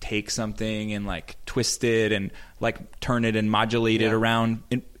take something and twist it and turn it and modulate it around,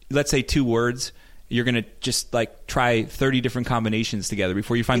 in, let's say 2 words. You're going to just try 30 different combinations together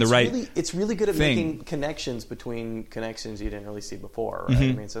before you find the right It's really good at making connections between connections you didn't really see before, right?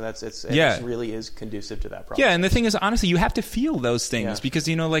 I mean, so it really is conducive to that process. Yeah, and the thing is, honestly, you have to feel those things because,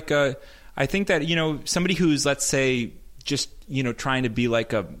 I think that, somebody who's, let's say, just, trying to be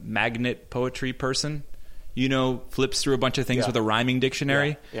like a magnet poetry person, flips through a bunch of things with a rhyming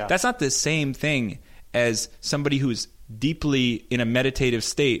dictionary. Yeah. That's not the same thing as somebody who's deeply in a meditative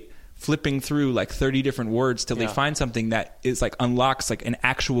state, flipping through 30 different words till they find something that is unlocks an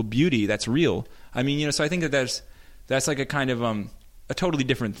actual beauty that's real. I mean, so I think that that's a kind of a totally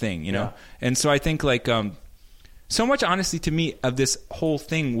different thing, And so I think so much honestly to me of this whole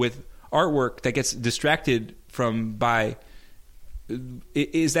thing with artwork that gets distracted from by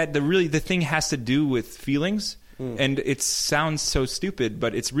is that the thing has to do with feelings, and it sounds so stupid,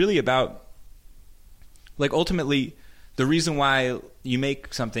 but it's really about ultimately the reason why you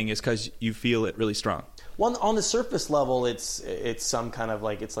make something is because you feel it really strong. Well, on the surface level, it's some kind of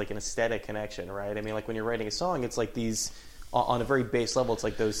it's an aesthetic connection, right? I mean, when you're writing a song, it's these on a very base level, it's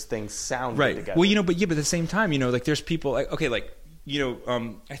those things sound right good together. Well, but at the same time, there's people I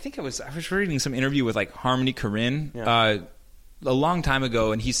think I was reading some interview with Harmony Korine a long time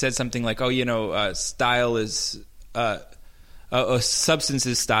ago, and he said something style is a substance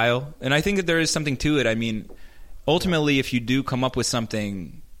is style, and I think that there is something to it. I mean, ultimately, if you do come up with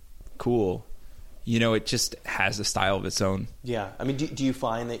something cool, it just has a style of its own. Yeah, I mean, do you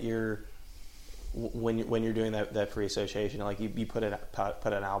find that when you're doing that free association, you put an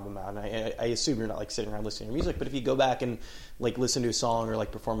album out, and I assume you're not sitting around listening to music, but if you go back and listen to a song or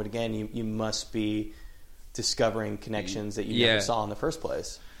perform it again, you must be discovering connections that you never saw in the first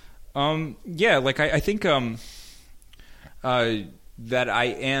place. I think that I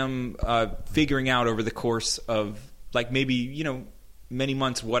am figuring out over the course of maybe many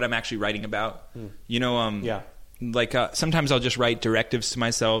months what I'm actually writing about. Sometimes I'll just write directives to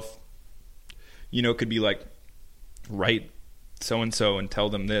myself. It could be write so and so and tell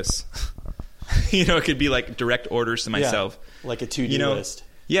them this. It could be direct orders to myself, like a to-do list.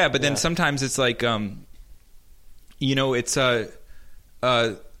 Yeah, but then sometimes it's it's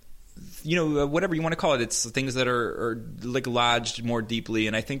whatever you want to call it. It's things that are lodged more deeply,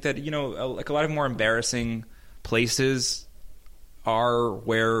 and I think that a lot of more embarrassing places are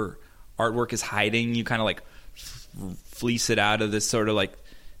where artwork is hiding. You kind of fleece it out of this sort of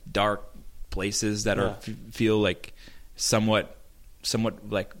dark places that are feel somewhat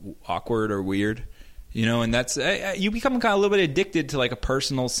awkward or weird, and that's you become kind of a little bit addicted to a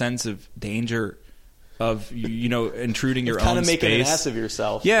personal sense of danger of intruding your own space. Kind of making an ass of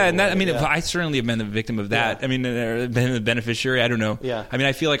yourself. Yeah, and that I certainly have been the victim of that. Yeah. I mean, been the beneficiary. I don't know. Yeah. I mean,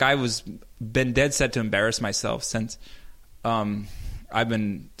 I feel like I was been dead set to embarrass myself since I've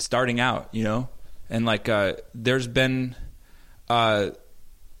been starting out, and there's been I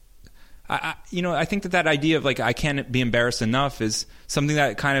think that idea of I can't be embarrassed enough is something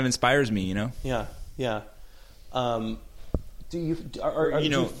that kind of inspires me, Yeah. Do you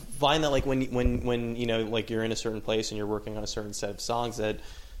find that when you're in a certain place and you're working on a certain set of songs that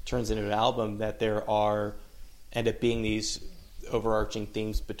turns into an album, that there are end up being these overarching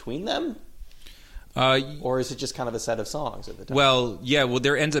themes between them? Or is it just kind of a set of songs at the time? Well, yeah. Well,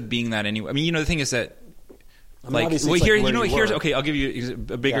 there ends up being that anyway. I mean, the thing is that, here's okay. I'll give you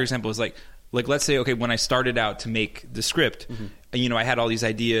a bigger example. Is like let's say, okay, when I started out to make the script, I had all these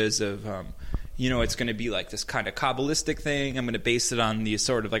ideas of, it's going to be like this kind of Kabbalistic thing. I'm going to base it on the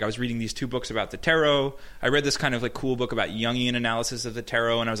sort of I was reading these 2 books about the tarot. I read this kind of cool book about Jungian analysis of the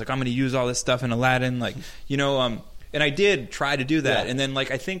tarot, and I was like, I'm going to use all this stuff in Aladdin, and I did try to do that, and then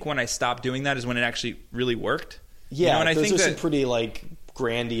I think when I stopped doing that is when it actually really worked. Yeah, and I those think are that, some pretty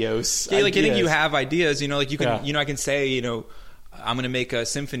grandiose. Yeah, ideas. I think you have ideas. You can, I can say, I'm going to make a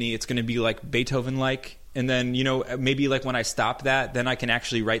symphony. It's going to be like Beethoven-like. And then, maybe when I stop that, then I can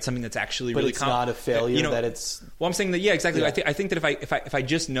actually write something that's actually really. But it's not a failure. That it's. Well, I'm saying that. Yeah, exactly. Yeah. I think that if I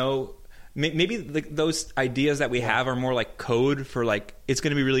just know, maybe those ideas that we have are more like code for it's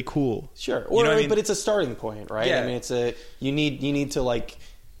going to be really cool. Sure. Or, but it's a starting point, right? Yeah. I mean, it's you need to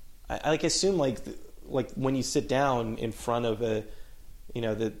I assume when you sit down in front of the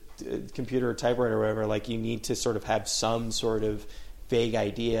computer or typewriter or whatever, you need to sort of have some sort of vague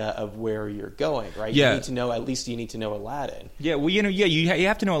idea of where you're going, right? Yeah. You need to know, at least you need to know Aladdin. Yeah, well, you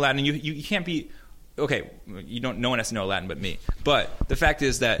have to know Aladdin. You can't be, okay, no one has to know Aladdin but me. But the fact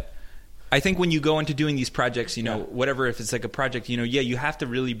is that I think when you go into doing these projects, whatever, if it's like a project, you have to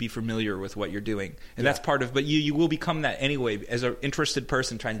really be familiar with what you're doing. And that's part of, but you will become that anyway. As an interested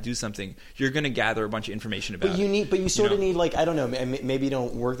person trying to do something, you're going to gather a bunch of information about it. But you sort of need, I don't know, maybe you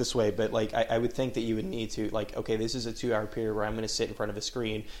don't work this way, but I would think that you would need to, okay, this is a 2-hour period where I'm going to sit in front of a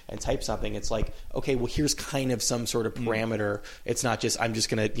screen and type something. It's okay, well, here's kind of some sort of parameter. It's not just, I'm just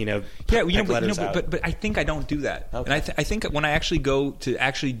going to, but I think I don't do that. Okay. And I think when I actually go to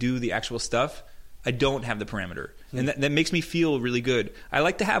actually do the actual stuff, I don't have the parameter, and that makes me feel really good. I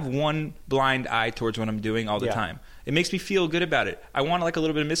like to have one blind eye towards what I'm doing all the time. It makes me feel good about it. I want a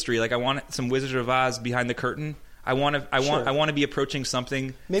little bit of mystery. I want some Wizard of Oz behind the curtain. I want to be approaching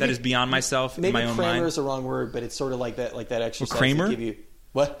something that is beyond myself in my own mind. Maybe parameter is the wrong word, but it's sort of like that exercise. Well, Kramer? Give you,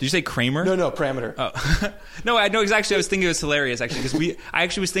 what? Did you say Kramer? No, parameter. Oh. No, I know exactly. I was thinking it was hilarious actually because I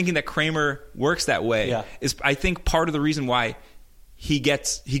actually was thinking that Kramer works that way. Yeah. Is I think part of the reason why he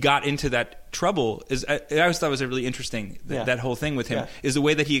got into that trouble is I always thought it was a really interesting that whole thing with him is the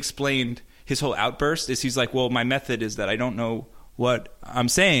way that he explained his whole outburst. Is he's like, well, my method is that I don't know what I'm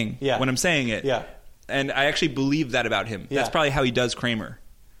saying when I'm saying it. Yeah. And I actually believe that about him. That's probably how he does Kramer.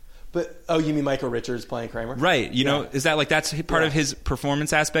 But you mean Michael Richards playing Kramer? Right. You know, is that that's part of his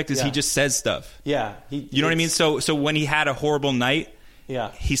performance aspect? Is he just says stuff? Yeah. You know what I mean? So when he had a horrible night,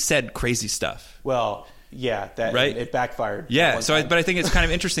 yeah, he said crazy stuff. Well. Yeah, it backfired. Yeah, but I think it's kind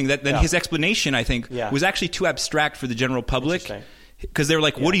of interesting that then his explanation, I think, was actually too abstract for the general public because they were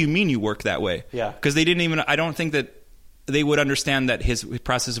like, "What do you mean you work that way?" Yeah, because they didn't even. I don't think that they would understand that his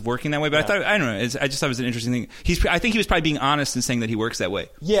process of working that way. But I don't know. I just thought it was an interesting thing. I think he was probably being honest in saying that he works that way.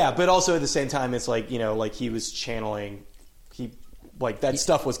 Yeah, but also at the same time, it's he was channeling. That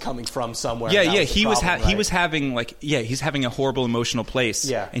stuff was coming from somewhere. Yeah. He was having he's having a horrible emotional place.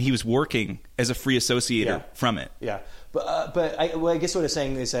 Yeah, and he was working as a free associator from it. Yeah, but I guess what I'm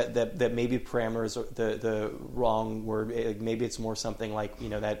saying is that maybe parameter is the wrong word. Maybe it's more something like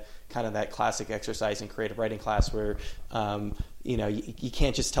that kind of that classic exercise in creative writing class where you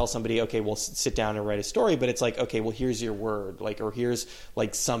can't just tell somebody, okay, well, sit down and write a story, but it's like, okay, well, here's your word, or here's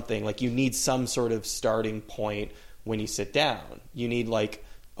something, you need some sort of starting point. When you sit down, you need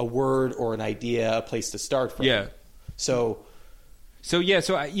a word or an idea, a place to start from. Yeah. So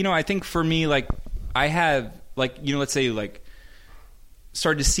I think for me, I have let's say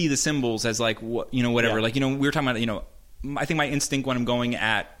started to see the symbols as whatever. Yeah. We were talking about I think my instinct when I'm going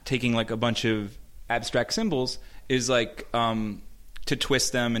at taking a bunch of abstract symbols is to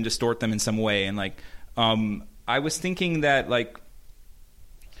twist them and distort them in some way. And I was thinking that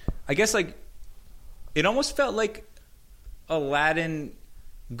I guess it almost felt like Aladdin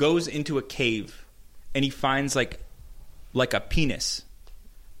goes into a cave and he finds like a penis.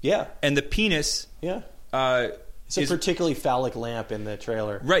 Yeah. And the penis it's a particularly phallic lamp in the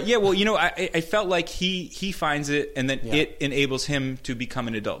trailer. Right, yeah, well, I felt like he finds it and then it enables him to become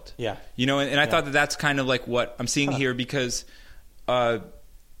an adult. Yeah. And I thought that that's kind of what I'm seeing here because the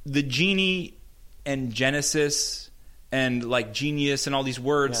genie and Genesis and genius and all these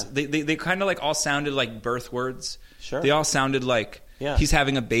words, they kind of all sounded like birth words. Sure. They all sounded like he's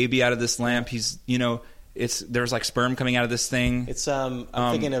having a baby out of this lamp. He's there's sperm coming out of this thing. It's I'm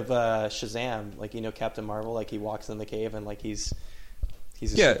thinking of Shazam, Captain Marvel, he walks in the cave and he's a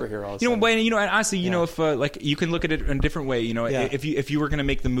superhero. All of a sudden. And honestly, if you can look at it in a different way. If you were going to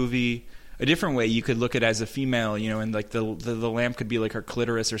make the movie a different way, you could look at it as a female, you know, and like the lamp could be like her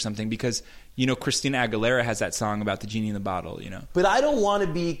clitoris or something, because, you know, Christina Aguilera has that song about the genie in the bottle, you know. But I don't want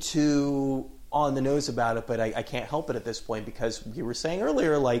to be too on the nose about it, but I can't help it at this point, because you were saying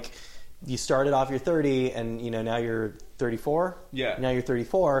earlier, like, you started off, you're 30, and, you know, now you're 34. Yeah. Now you're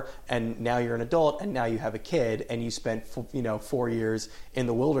 34, and now you're an adult, and now you have a kid, and you spent 4 years in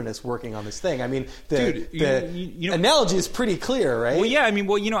the wilderness working on this thing. I mean, the you know, analogy is pretty clear, right? Well, yeah. I mean,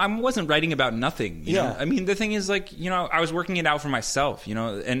 well, you know, I wasn't writing about nothing. You Yeah. know? I mean, the thing is, like, you know, I was working it out for myself. You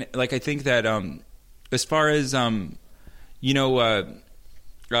know, and like I think that as far as you know, what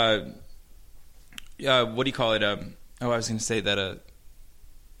do you call it? I was going to say that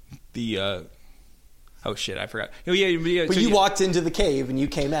oh shit, I forgot. Oh yeah. But you walked into the cave and you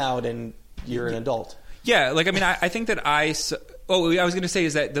came out and you're an adult. Yeah, like, I mean, I think that I was going to say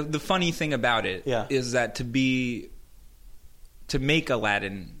is that the funny thing about it is that to make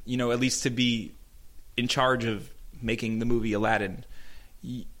Aladdin, you know, at least to be in charge of making the movie Aladdin,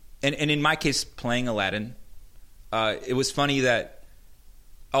 and in my case playing Aladdin, it was funny that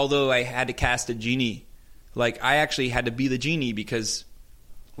although I had to cast a genie, like, I actually had to be the genie because,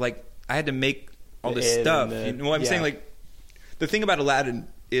 like, I had to make all this stuff. You know what I'm saying? Like, the thing about Aladdin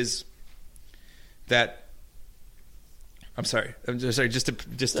is that I'm sorry. I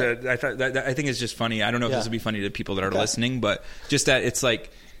thought that I think it's just funny. I don't know if this would be funny to people that are listening, but just that it's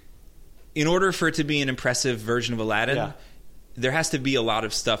like, in order for it to be an impressive version of Aladdin, there has to be a lot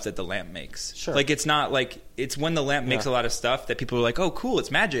of stuff that the lamp makes. Sure. Like, it's not like, it's when the lamp makes a lot of stuff that people are like, oh, cool,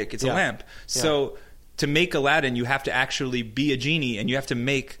 it's magic, it's a lamp. So to make Aladdin, you have to actually be a genie, and you have to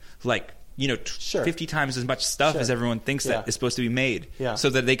make, like, you know, 50 times as much stuff as everyone thinks that is supposed to be made, so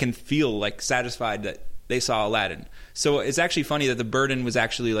that they can feel, like, satisfied that they saw Aladdin. So it's actually funny that the burden was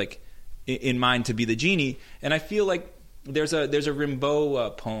actually, like, in mind to be the genie. And I feel like there's a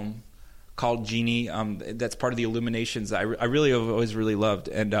Rimbaud poem called Genie, that's part of the Illuminations. I really have always really loved,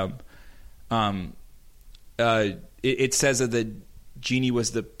 and it says that the genie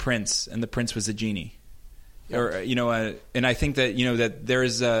was the prince, and the prince was the genie, or you know, and I think that, you know, that there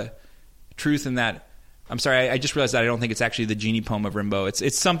is a truth in that. I'm sorry, I just realized that I don't think it's actually the Genie poem of Rimbaud.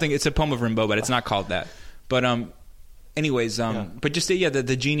 It's something. It's a poem of Rimbaud, but it's not called that. But anyways, but just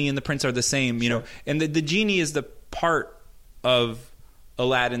the genie and the prince are the same, you know, and the genie is the part of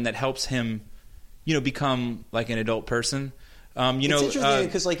Aladdin that helps him, you know, become like an adult person. You know, it's interesting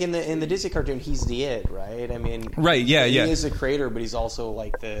because, like, in the Disney cartoon, he's the id, right? I mean, right? Yeah, he is the creator, but he's also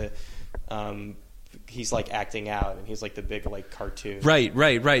like the. He's like acting out, and he's like the big, like, cartoon. Right.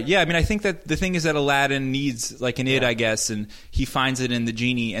 Yeah, I mean, I think that the thing is that Aladdin needs, like, an id, I guess, and he finds it in the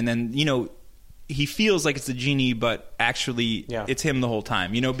genie, and then, you know, he feels like it's the genie, but actually it's him the whole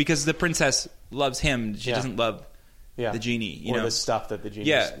time, you know, because the princess loves him. She doesn't love the genie, you know, the stuff that the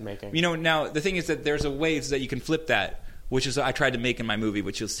genie is making. You know, now the thing is that there's a way that you can flip that, which is I tried to make in my movie,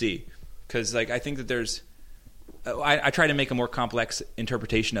 which you'll see, because, like, I think that there's. I try to make a more complex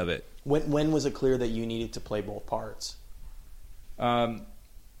interpretation of it. When was it clear that you needed to play both parts? Well,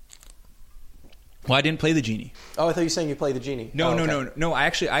 I didn't play the genie. Oh, I thought you were saying you played the genie. No. I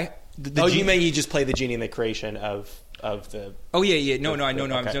actually you meant you just play the genie in the creation of the. Oh yeah. No.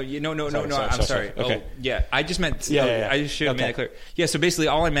 I'm sorry. Okay. Oh, yeah. I just meant. I just should have made it clear. Yeah. So basically,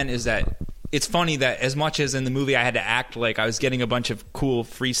 all I meant is that it's funny that as much as in the movie I had to act like I was getting a bunch of cool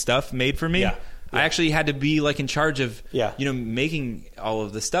free stuff made for me. Yeah. I actually had to be, like, in charge of, you know, making all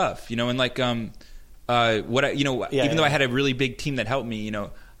of the stuff, you know, and, like, even though I had a really big team that helped me, you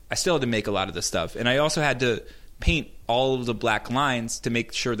know, I still had to make a lot of the stuff, and I also had to paint all of the black lines to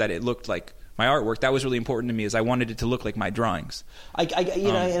make sure that it looked like my artwork. That was really important to me, is I wanted it to look like my drawings. You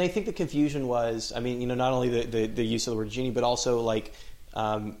know, and I think the confusion was, I mean, you know, not only the use of the word genie, but also, like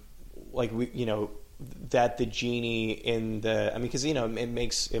we, you know. That the genie in the, I mean, because, you know, it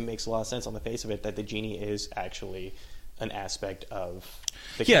makes a lot of sense on the face of it that the genie is actually an aspect of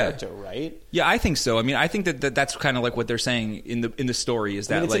the character, right? Yeah, I think so. I mean, I think that's kind of like what they're saying in the story is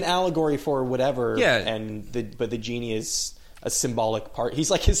that, I mean, it's, like, an allegory for whatever. Yeah, but the genie is a symbolic part. He's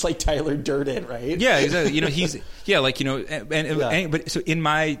like Tyler Durden, right? Yeah, exactly. You know, he's like, you know, but so in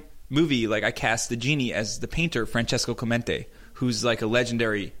my movie, like, I cast the genie as the painter Francesco Clemente, who's like a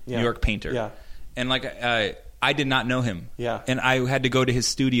legendary New York painter. Yeah. And, like, I did not know him. Yeah. And I had to go to his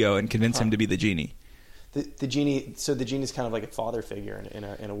studio and convince him to be the genie. The genie. So the genie's kind of like a father figure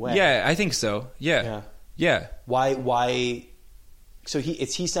in a way. Yeah, I think so. Yeah. Why? So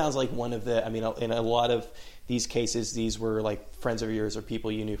he sounds like one of the. I mean, in a lot of these cases, these were, like, friends of yours or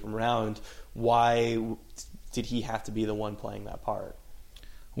people you knew from around. Why did he have to be the one playing that part?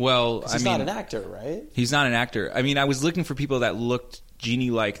 Well, he's not an actor, right? He's not an actor. I mean, I was looking for people that looked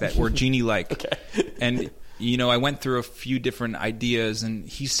genie-like that or genie-like. Okay. And you know, I went through a few different ideas, and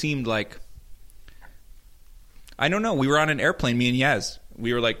he seemed like, I don't know. We were on an airplane, me and Yaz.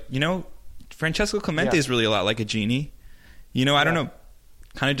 We were like, you know, Francesco Clemente is really a lot like a genie. You know, I don't know.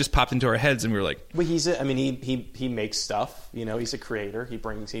 Kind of just popped into our heads, and we were like, well, he makes stuff. You know, he's a creator. He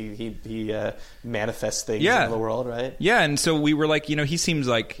brings he manifests things in the world, right? Yeah, and so we were like, you know, he seems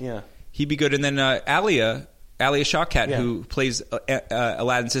like he'd be good. And then Alia Shawkat, who plays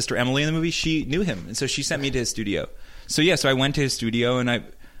Aladdin's sister Emily in the movie, she knew him, and so she sent me to his studio. So so I went to his studio, and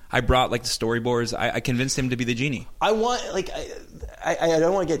I brought like the storyboards. I convinced him to be the genie. I want I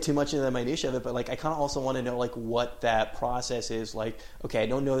don't want to get too much into the minutiae of it, but like I kind of also want to know like what that process is. Like, okay, I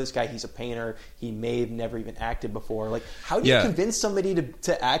don't know this guy. He's a painter. He may have never even acted before. Like, how do you convince somebody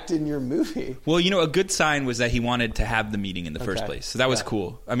to act in your movie? Well, you know, a good sign was that he wanted to have the meeting in the first place. So that was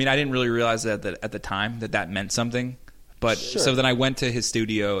cool. I mean, I didn't really realize that at the time that meant something. But so then I went to his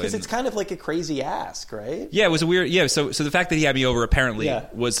studio, because it's kind of like a crazy ask, right? Yeah, it was a weird. Yeah, so the fact that he had me over apparently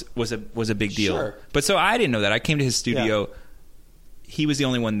was a big deal. Sure. But so I didn't know that. I came to his studio. Yeah. He was the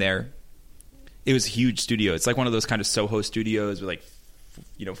only one there. It was a huge studio. It's like one of those kind of Soho studios with like,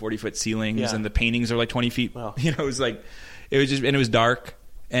 you know, 40-foot ceilings, and the paintings are like 20 feet. Wow. You know, it was like, it was dark.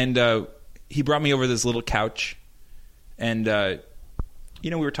 And he brought me over this little couch, and you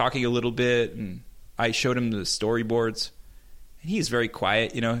know, we were talking a little bit, and I showed him the storyboards, and he's very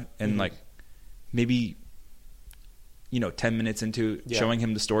quiet, you know, and like maybe, you know, 10 minutes into showing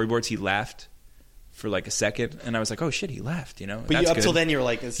him the storyboards, he laughed for like a second, and I was like, oh shit, he laughed, you know. But up till then you were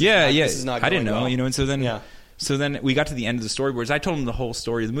like, this is not I didn't know, well. You know, and so then we got to the end of the storyboards. I told him the whole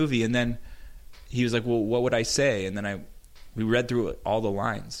story of the movie, and then he was like, well, what would I say? And then we read through all the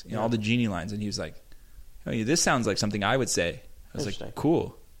lines, you know, all the genie lines, and he was like, oh, this sounds like something I would say. I was like,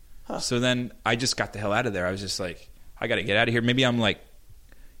 cool. Huh. So then I just got the hell out of there. I was just like, I got to get out of here. Maybe I'm like,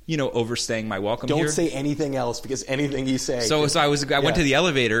 you know, overstaying my welcome here. Don't say anything else, because anything you say. So I went to the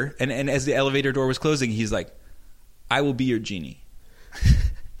elevator, and as the elevator door was closing, he's like, I will be your genie.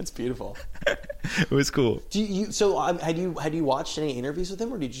 That's beautiful. It was cool. Had you watched any interviews with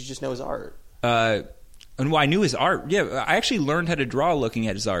him, or did you just know his art? And I knew his art. Yeah, I actually learned how to draw looking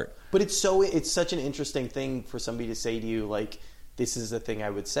at his art. But it's such an interesting thing for somebody to say to you, like, this is the thing I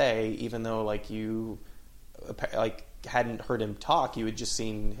would say, even though like you hadn't heard him talk, you had just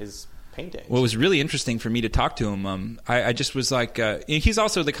seen his paintings. Well, it was really interesting for me to talk to him. I just was like, he's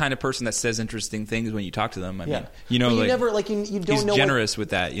also the kind of person that says interesting things when you talk to them. I mean, you know, but you don't he's know generous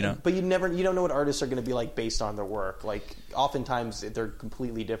with that, you know. But you don't know what artists are going to be like based on their work. Like, oftentimes they're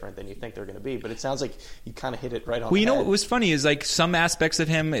completely different than you think they're going to be. But it sounds like you kind of hit it right on. Well, you know, head. What was funny is like some aspects of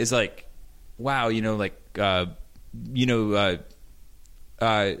him is like, wow, you know, like, you know,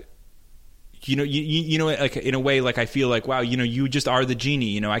 like in a way, like I feel like, wow, you know, you just are the genie.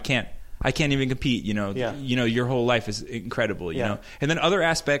 You know, I can't even compete. You know, you know, your whole life is incredible. You know, and then other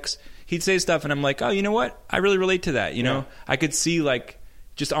aspects, he'd say stuff, and I'm like, oh, you know what? I really relate to that. You know, I could see like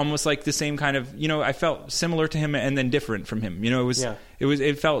just almost like the same kind of. You know, I felt similar to him and then different from him. You know,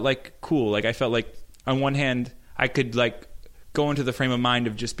 it felt like cool. Like I felt like on one hand, I could like go into the frame of mind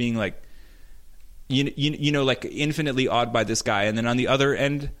of just being like. You know, like infinitely awed by this guy, and then on the other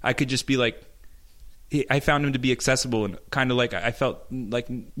end, I could just be like, I found him to be accessible and kind of like I felt like,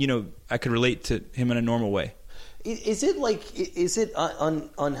 you know, I could relate to him in a normal way. Is it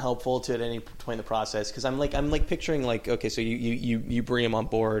unhelpful to at any point in the process? Because I'm like picturing like, okay, so you bring him on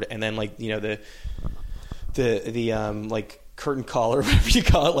board, and then like, you know, the like curtain call or whatever you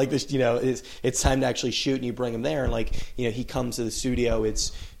call it, like this, you know, it's time to actually shoot, and you bring him there, and like, you know, he comes to the studio,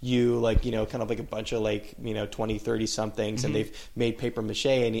 it's you, like, you know, kind of like a bunch of like, you know, 20, 30 somethings, and they've made paper mache,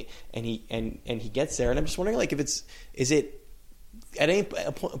 and he gets there, and I'm just wondering, like, is it at any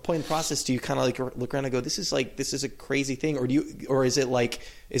point in the process, do you kind of like look around and go, this is a crazy thing, or is it like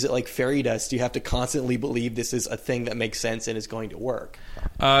fairy dust? Do you have to constantly believe this is a thing that makes sense and is going to work?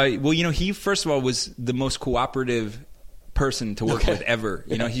 Well, you know, he first of all was the most cooperative person to work with ever.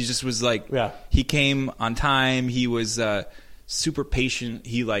 You know, he just was like, he came on time. He was super patient.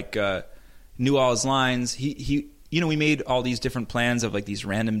 He like knew all his lines. He you know, we made all these different plans of like these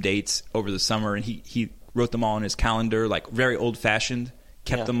random dates over the summer, and he wrote them all in his calendar, like very old fashioned,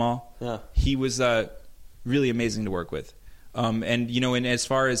 kept them all. Yeah. He was really amazing to work with. And you know, and as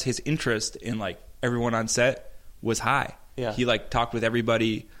far as his interest in like everyone on set was high. Yeah. He like talked with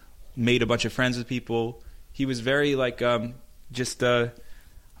everybody, made a bunch of friends with people. He was very like just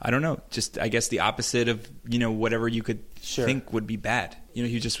I don't know, just I guess the opposite of, you know, whatever you could think would be bad. You know,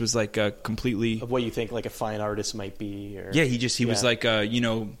 he just was like completely of what you think like a fine artist might be. Or, he was like you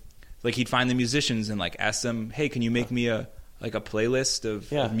know, like he'd find the musicians and like ask them, hey, can you make me a like a playlist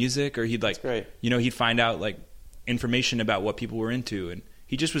of music, or he'd like, he'd find out like information about what people were into, and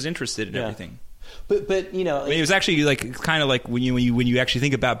he just was interested in everything. But you know, I mean, it was actually like kind of like when you actually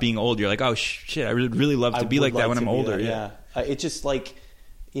think about being old, you're like, oh shit, I would really love to be like that when I'm older. It's just like,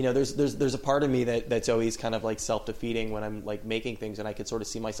 you know, there's a part of me that's always kind of like self-defeating when I'm like making things, and I could sort of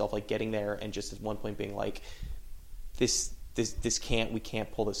see myself like getting there and just at one point being like, this we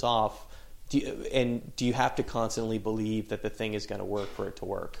can't pull this off. Do you have to constantly believe that the thing is going to work for it to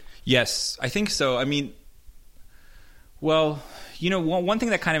work? Yes, I think so. I mean, well, you know, one thing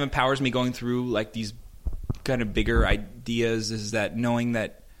that kind of empowers me going through like these kind of bigger ideas is that knowing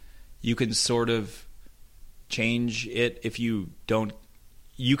that you can sort of change it if you don't.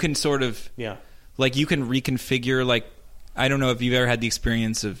 You can sort of like you can reconfigure, like, I don't know if you've ever had the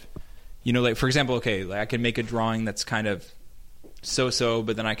experience of, you know, like for example, okay, like I can make a drawing that's kind of so,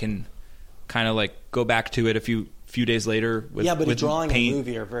 but then I can kind of like go back to it a few days later with but with a drawing paint. and a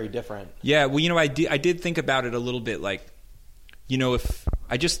movie are very different. Yeah, well, you know, I did think about it a little bit, like, you know, if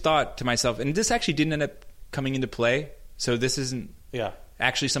I just thought to myself, and this actually didn't end up coming into play, so this isn't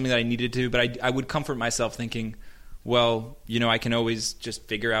actually something that I needed to, but I would comfort myself thinking, well, you know, I can always just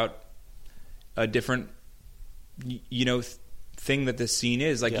figure out a different, you know, thing that this scene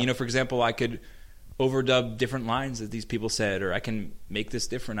is. Like, you know, for example, I could overdub different lines that these people said, or I can make this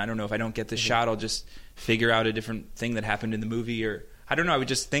different. I don't know, if I don't get this shot, I'll just figure out a different thing that happened in the movie, or I don't know. I would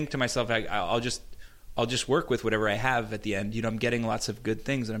just think to myself, I'll just work with whatever I have at the end. You know, I'm getting lots of good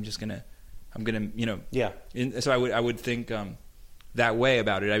things, and I'm gonna, you know, so I would think that way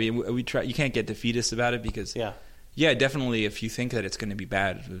about it. I mean, we try. You can't get defeatist about it because definitely, if you think that it's going to be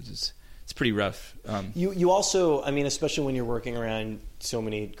bad, it's pretty rough. You also, I mean, especially when you're working around so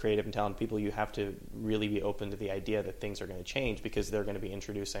many creative and talented people, you have to really be open to the idea that things are going to change because they're going to be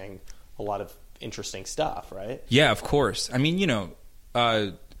introducing a lot of interesting stuff, right? Yeah, of course. I mean, you know,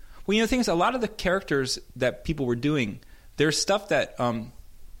 well, you know, the thing is, a lot of the characters that people were doing, there's stuff that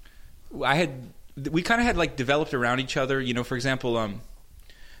we kind of had like developed around each other. You know, for example,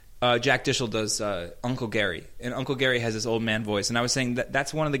 Jack Dishel does Uncle Gary, and Uncle Gary has this old man voice, and I was saying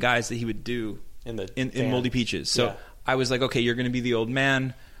that's one of the guys that he would do in Moldy Peaches. So I was like, okay, you're going to be the old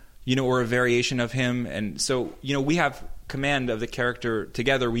man, you know, or a variation of him, and so, you know, we have command of the character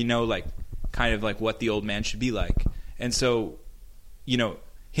together. We know like kind of like what the old man should be like, and so, you know,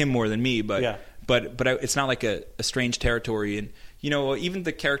 him more than me, but it's not like a strange territory, and you know, even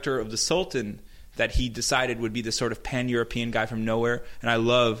the character of the Sultan that he decided would be this sort of pan-European guy from nowhere, and I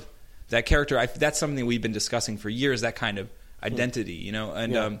love that character. That's something we've been discussing for years, that kind of identity, you know,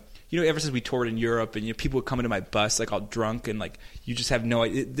 and you know, ever since we toured in Europe, and you know, people would come into my bus like all drunk, and like you just have no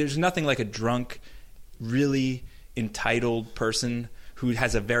idea. There's nothing like a drunk, really entitled person who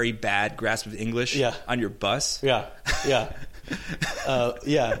has a very bad grasp of English on your bus.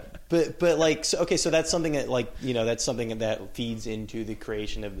 But like, so that's something that, like, you know, that's something that feeds into the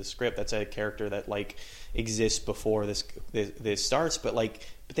creation of the script. That's a character that like exists before this starts. But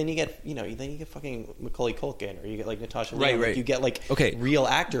then you get, you know, fucking Macaulay Culkin, or you get like Natasha Lyonne. Right. Like, you get like real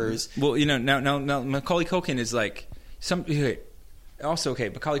actors. Well, you know, now Macaulay Culkin is like also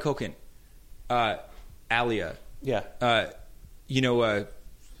Macaulay Culkin, Alia, you know.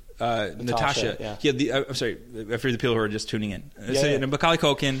 Natasha. I'm sorry, for the people who are just tuning in. Macaulay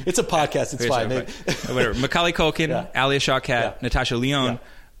Culkin. It's a podcast. It's fine. Whatever. Macaulay Culkin, Alia Shawkat, Natasha Lyonne.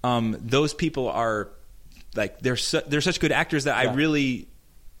 Those people are like they're such good actors that I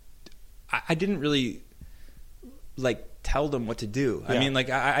didn't really like tell them what to do. I mean,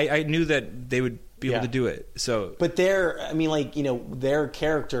 like I knew that they would be able to do it. So, but I mean, like, you know, their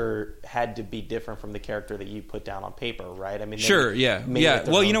character had to be different from the character that you put down on paper, right? I mean, sure,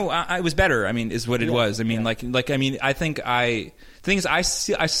 Well, you know, I was better. I mean, is what it was. I mean, like I mean, I think the thing is, I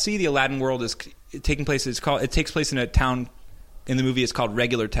see the Aladdin world as taking place. It takes place in a town. In the movie, it's called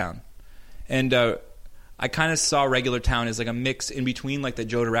Regular Town, and I kind of saw Regular Town as like a mix in between like the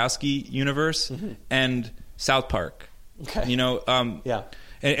Jodorowsky universe and South Park. Okay. You know,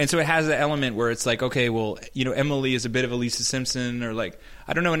 and so it has the element where it's like, okay, well, you know, Emily is a bit of a Lisa Simpson, or like,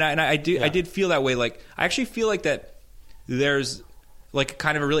 I don't know, and I did feel that way. Like, I actually feel like that there's like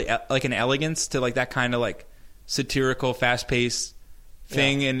kind of a really like an elegance to like that kind of like satirical, fast paced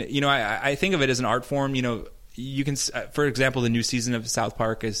thing, and you know, I think of it as an art form. You know, you can, for example, the new season of South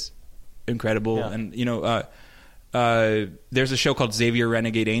Park is incredible, and you know, there's a show called Xavier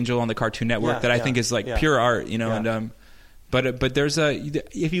Renegade Angel on the Cartoon Network that I think is like pure art. You know, and But there's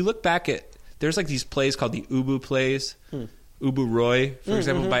if you look back at, there's like these plays called the Ubu plays, Ubu Roy, for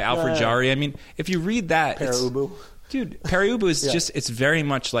example, by Alfred Jarry. I mean, if you read that, Pere Ubu is just, it's very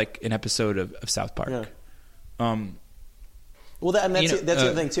much like an episode of South Park. Well, that's You know, the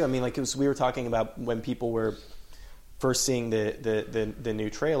other thing too. I mean, like, 'cause we were talking about when people were first seeing the new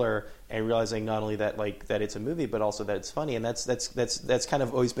trailer and realizing not only that that it's a movie, but also that it's funny. And that's kind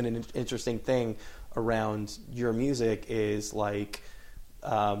of always been an interesting thing around your music is like, you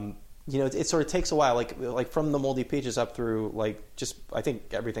know, it sort of takes a while, like from the Moldy Peaches up through like just I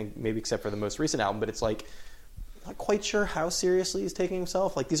think everything maybe except for the most recent album, but it's like not quite sure how seriously he's taking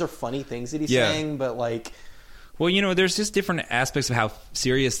himself. Like these are funny things that he's saying, but like. Well, you know, there's just different aspects of how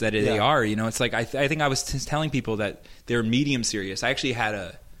serious that they are. You know, it's like I think I was telling people that they're medium serious. I actually had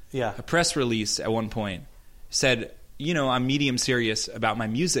a press release at one point said, you know, I'm medium serious about my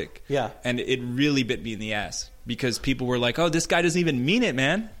music. Yeah, and it really bit me in the ass because people were like, "Oh, this guy doesn't even mean it,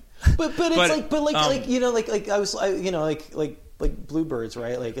 man." But it's like you know like you know like Bluebirds,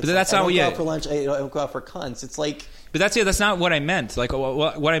 right? Like, it's but that's like, not I don't go out for lunch. I don't go out for cunts. It's like. But that's not what I meant. Like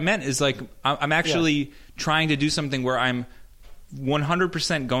what I meant is like I'm actually trying to do something where I'm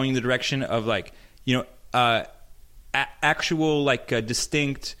 100% going in the direction of like, you know, actual like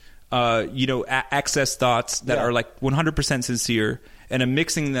distinct, you know, access thoughts that are like 100% sincere, and I'm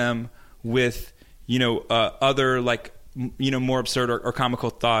mixing them with, you know, other like, you know, more absurd or comical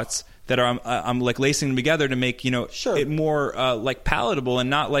thoughts that are I'm like lacing them together to make, you know, it more like palatable and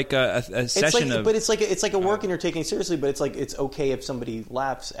not like a session like, of. But it's like a work and you're taking it seriously. But it's like it's okay if somebody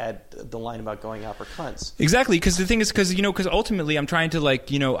laughs at the line about going out for cunts. Exactly, because the thing is, because you know, because ultimately I'm trying to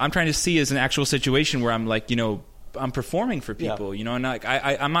like, you know, I'm trying to see as an actual situation where I'm like, you know, I'm performing for people, you know, and like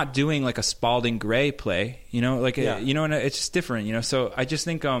I'm not doing like a Spalding Gray play, you know, like you know, and it's just different, you know. So I just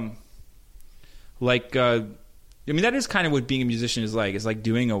think like. I mean, that is kind of what being a musician is like. It's like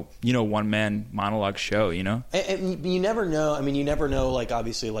doing a, you know, one-man monologue show, you know? And you never know. I mean, you never know, like,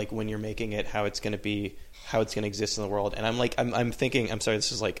 obviously, like, when you're making it, how it's going to exist in the world. And I'm like, I'm thinking, I'm sorry,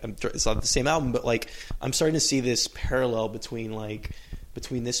 this is like, it's not the same album, but, like, I'm starting to see this parallel between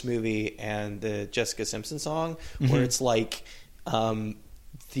this movie and the Jessica Simpson song, where it's like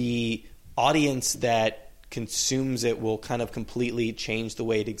the audience that consumes it will kind of completely change the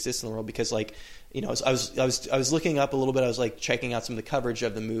way it exists in the world. Because, like, you know, I was looking up a little bit. I was like checking out some of the coverage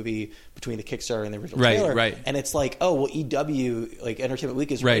of the movie between the Kickstarter and the original trailer. Right. And it's like, oh well, EW, like Entertainment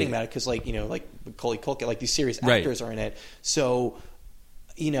Week, is writing about it because, like, you know, like Macaulay Culkin, like these serious actors are in it. So,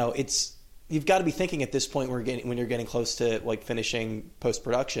 you know, you've got to be thinking at this point when you're getting close to like finishing post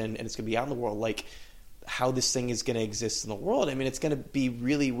production and it's going to be out in the world, like how this thing is going to exist in the world. I mean, it's going to be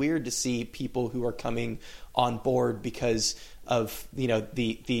really weird to see people who are coming on board because of, you know,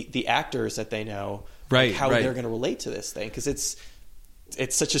 the actors that they know, how they're going to relate to this thing, because it's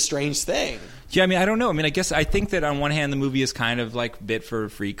such a strange thing. Yeah, I mean, I don't know. I mean, I think that on one hand the movie is kind of like bit for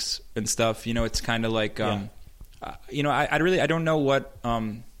freaks and stuff. You know, it's kind of like, you know, I don't know what.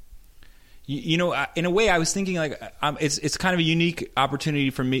 You know, in a way, I was thinking like it's kind of a unique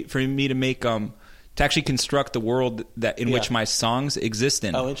opportunity for me to make to actually construct the world that in which my songs exist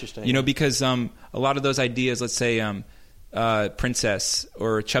in. Oh, interesting. You know, because a lot of those ideas, let's say Princess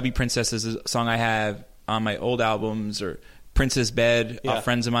or Chubby Princess is a song I have on my old albums, or Princess Bed,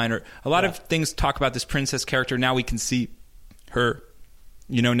 friends of mine, or a lot of things talk about this princess character. Now we can see her,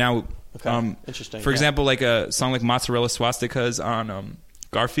 you know, now. Interesting. For example, like a song like Mozzarella Swastikas on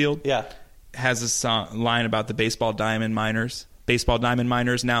Garfield. Yeah. Has a line about the baseball diamond miners.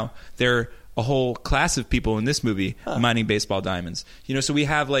 Now they're a whole class of people in this movie mining baseball diamonds. You know, so we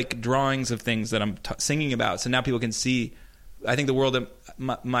have like drawings of things that I'm singing about. So now people can see, I think, the world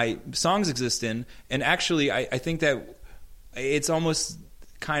that my songs exist in. And actually, I think that it's almost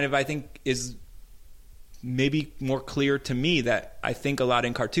kind of, I think, is maybe more clear to me that I think a lot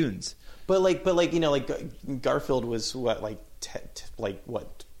in cartoons. But you know, like Garfield was what, like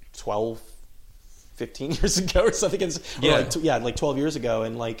 12, 15 years ago or something. Like 12 years ago,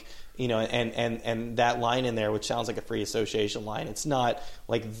 and like, you know, and that line in there, which sounds like a free association line, it's not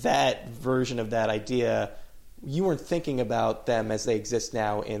like that version of that idea. You weren't thinking about them as they exist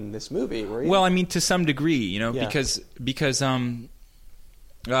now in this movie, were you? Well, I mean, to some degree, you know, because you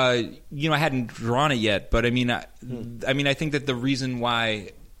know, I hadn't drawn it yet, but I mean, I think that the reason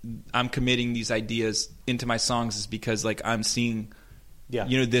why I'm committing these ideas into my songs is because, like, I'm seeing,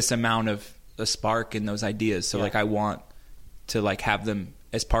 you know, this amount of a spark in those ideas. So like, I want to like have them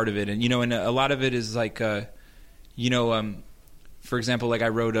as part of it. And, you know, and a lot of it is like, you know, for example, like I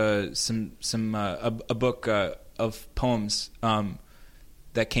wrote a book of poems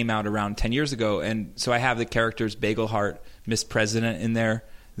that came out around 10 years ago. And so I have the characters Bagel Heart, Miss President in there.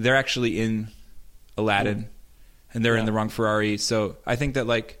 They're actually in Aladdin, and they're in The Wrong Ferrari. So I think that,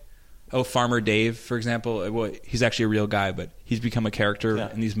 like, Farmer Dave, for example, well, he's actually a real guy, but he's become a character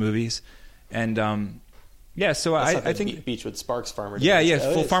in these movies. And Yeah, so That's I not the think Beachwood Sparks Farmer Dave. Yeah.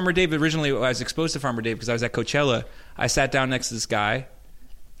 Oh, Well, Farmer Dave, originally I was exposed to Farmer Dave because I was at Coachella. I sat down next to this guy.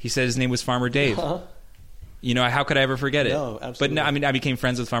 He said his name was Farmer Dave. You know, how could I ever forget it? No, absolutely. But no, I mean, I became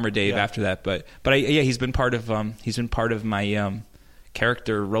friends with Farmer Dave after that. But he's been part of my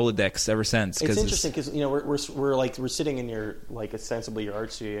character Rolodex ever since. It's interesting because we're sitting in your like ostensibly your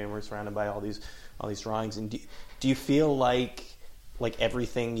art studio, and we're surrounded by all these drawings. And do you feel like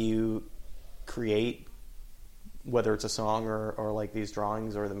everything you create, whether it's a song or like these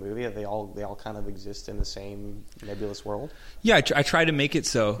drawings or the movie, they all kind of exist in the same nebulous world? Yeah, I try to make it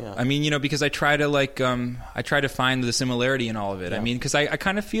so. Yeah. I mean, because I try to find the similarity in all of it. Yeah. I mean, because I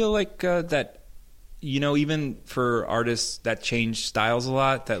kind of feel like that, even for artists that change styles a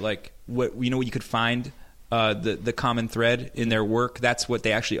lot, that like what you could find the common thread in their work. That's what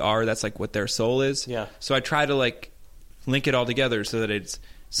they actually are. That's like what their soul is. Yeah. So I try to like link it all together so that it's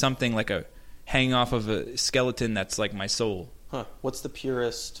something like a hanging off of a skeleton that's like my soul. Huh. What's the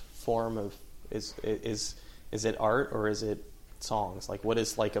purest form of is it art or is it songs? Like what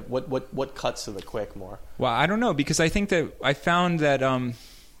is like what cuts to the quick more? Well, I don't know, because I think that I found that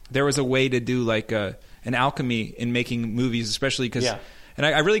there was a way to do like an alchemy in making movies, especially because and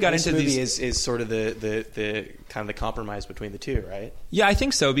I really got into movie these. is sort of the kind of the compromise between the two, right? Yeah, I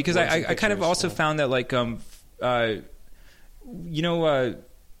think so, because I kind of pictures, also found that like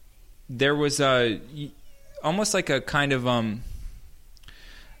there was almost like a kind of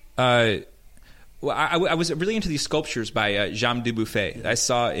I was really into these sculptures by Jean Dubuffet. I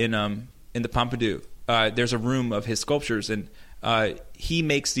saw in the Pompidou. There's a room of his sculptures, and he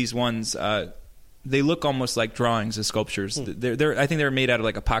makes these ones. They look almost like drawings of sculptures. I think they're made out of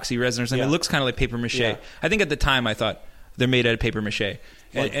like epoxy resin or something. It looks kind of like paper mache. Yeah. I think at the time I thought they're made out of paper mache.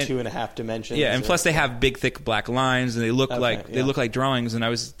 Like 2.5 dimensions. Yeah, and plus they have big, thick black lines, and they look they look like drawings. And I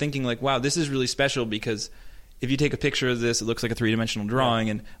was thinking, like, wow, this is really special, because if you take a picture of this, it looks like a 3-dimensional drawing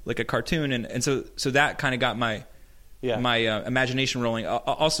and like a cartoon, and so that kind of got my imagination rolling.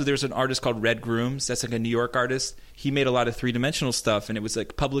 Also, there's an artist called Red Grooms. That's like a New York artist. He made a lot of 3-dimensional stuff, and it was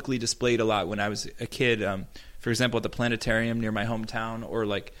like publicly displayed a lot when I was a kid. For example, at the planetarium near my hometown, or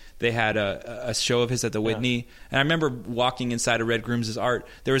like they had a show of his at the Whitney. And I remember walking inside of Red Grooms' art.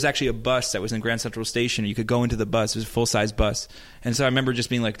 There was actually a bus that was in Grand Central Station. You could go into the bus. It was a full-size bus. And so I remember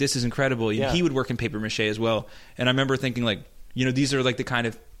just being like, this is incredible. Yeah. He would work in paper mache as well. And I remember thinking, like, these are like the kind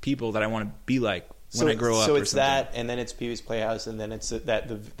of people that I want to be like when I grow up. So or it's something. that, and then it's Pee-wee's Playhouse, and then it's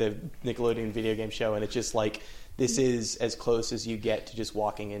the Nickelodeon video game show, and it's just like, this is as close as you get to just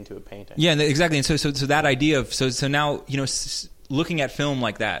walking into a painting. Yeah, exactly. And so that idea of so now looking at film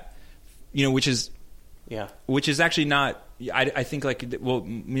like that, which is actually not. I think like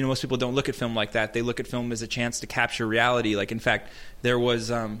most people don't look at film like that. They look at film as a chance to capture reality. Like in fact, there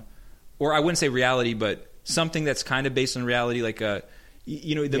was or I wouldn't say reality, but something that's kind of based on reality, like the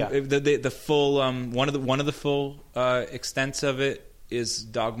full one of the full extents of it is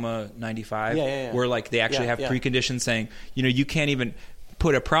Dogma 95, where like they actually have preconditions saying, you can't even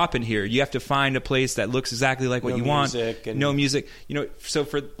put a prop in here. You have to find a place that looks exactly like what you want. No music. So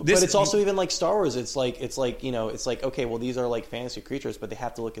for this, but it's also even like Star Wars. It's like okay, well these are like fantasy creatures, but they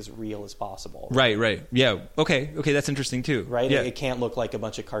have to look as real as possible. Right. Yeah. Okay, that's interesting too. Right. Yeah. It can't look like a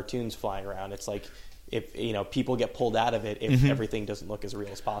bunch of cartoons flying around. It's like, if people get pulled out of it if everything doesn't look as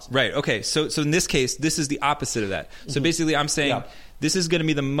real as possible. Right. Okay. So in this case, this is the opposite of that. So basically, I'm saying this is going to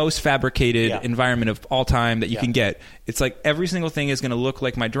be the most fabricated environment of all time that you can get. It's like every single thing is going to look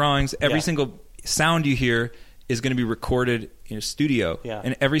like my drawings. Every single sound you hear is going to be recorded in a studio,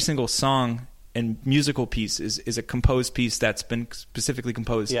 and every single song and musical piece is a composed piece that's been specifically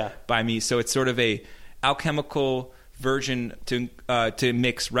composed by me. So it's sort of a alchemical version to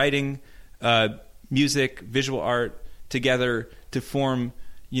mix writing, music, visual art together to form,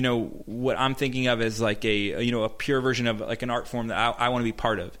 what I'm thinking of as like a pure version of like an art form that I want to be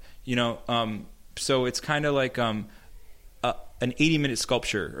part of. So it's kind of like an 80-minute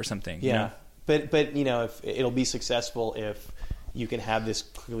sculpture or something. Yeah, but if it'll be successful if you can have this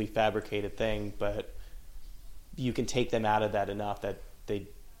clearly fabricated thing, but you can take them out of that enough that they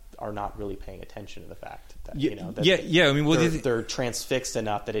are not really paying attention to the fact that I mean, they're transfixed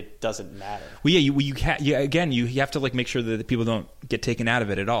enough that it doesn't matter. Well, you have to like make sure that the people don't get taken out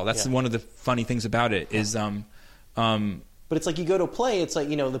of it at all. That's one of the funny things about it is, but it's like you go to a play. It's like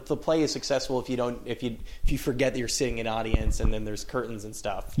the play is successful if you forget that you're sitting in an audience and then there's curtains and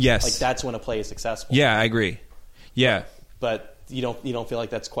stuff. Yes, like that's when a play is successful. Yeah, I agree. Yeah, but you don't feel like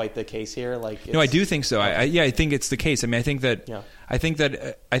that's quite the case here. Like no, I do think so. I think it's the case. I mean, I think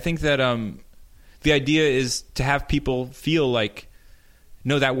that the idea is to have people feel like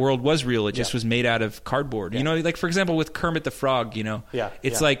no, that world was real. It just Yeah. was made out of cardboard. Yeah. You know, like for example with Kermit the Frog, you know, Yeah,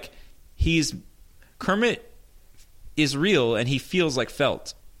 it's yeah. like Kermit is real and he feels like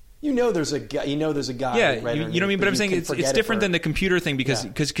felt. You know, there's a guy. You know, there's a guy. Yeah, right you know what I underneath, mean. But I'm saying you it's can forget it different for- than the computer thing because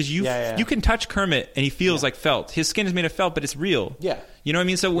Yeah. you can touch Kermit and he feels like felt. His skin is made of felt, but it's real. Yeah. You know what I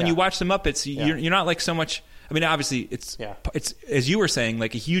mean. So when Yeah. you watch the Muppets, Yeah. you're not like so much. I mean, obviously, it's Yeah. it's as you were saying,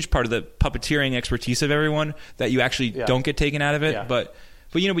 like a huge part of the puppeteering expertise of everyone that you actually Yeah. don't get taken out of it. Yeah. But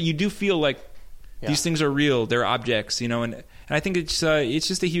you do feel like Yeah. these things are real. They're objects, you know, and I think it's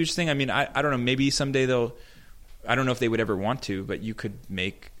just a huge thing. I mean, I don't know. Maybe someday they'll. I don't know if they would ever want to, but you could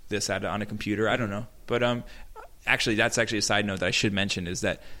make this on a computer. I don't know. But actually, that's actually a side note that I should mention is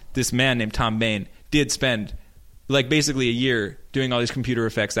that this man named Tom Bain did spend like basically a year doing all these computer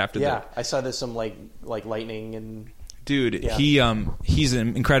effects after Yeah, that. I saw this some like lightning and Dude, Yeah. he's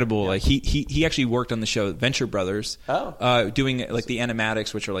incredible. Like he actually worked on the show Venture Brothers. Oh. Doing like the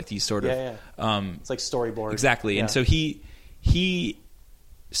animatics, which are like these sort of it's like storyboard. exactly. Yeah. And so he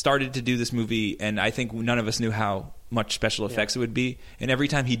started to do this movie, and I think none of us knew how much special effects it would be. And every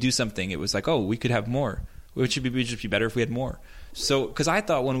time he'd do something, it was like, oh, we could have more. It would just be better if we had more. So, because I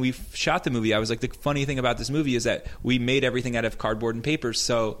thought when we shot the movie, I was like, the funny thing about this movie is that we made everything out of cardboard and paper,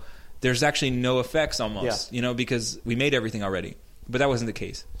 so there's actually no effects almost, you know, because we made everything already. But that wasn't the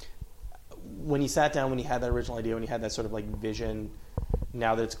case. When you sat down, when you had that original idea, when you had that sort of like vision,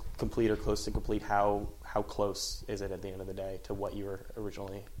 now that it's complete or close to complete, how close is it at the end of the day to what you were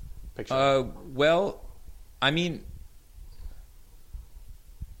originally picturing? Well, I mean,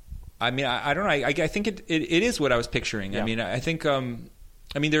 I don't know. I think it is what I was picturing. Yeah. I mean, I think. I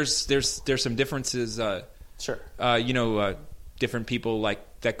mean, there's some differences. Sure. You know, different people like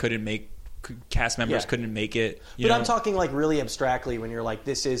that cast members Yeah. couldn't make it. But I'm talking like really abstractly when you're like,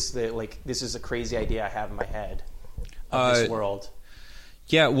 this is a crazy idea I have in my head of this world.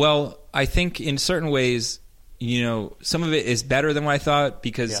 Yeah, well, I think in certain ways, you know, some of it is better than what I thought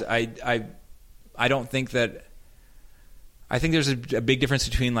because I don't think that. I think there's a big difference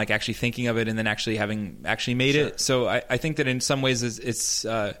between like actually thinking of it and then actually having actually made it. So I think that in some ways it's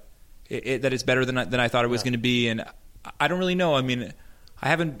that it's better than I thought it was going to be, and I don't really know. I mean, I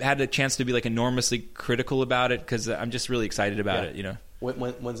haven't had a chance to be like enormously critical about it because I'm just really excited about it. You know,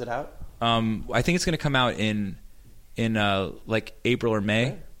 when's it out? I think it's going to come out in like April or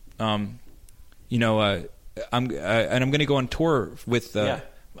May. Okay. You know, I'm going to go on tour with a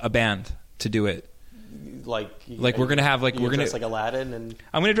band to do it. Like we're gonna have like we're gonna dress like Aladdin, and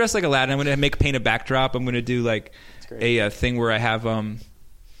I'm gonna dress like Aladdin. I'm gonna paint a backdrop. I'm gonna do like a thing where I have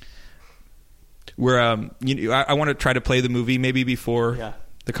where you know, I want to try to play the movie maybe before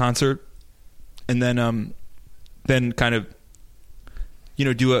the concert, and then kind of you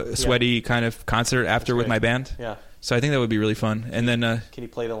know do a sweaty kind of concert after with my band. Yeah. So I think that would be really fun. And then can you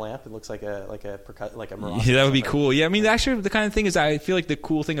play the lamp? It looks like a maracas. Yeah, that would be cool. Yeah, I mean actually the kind of thing is I feel like the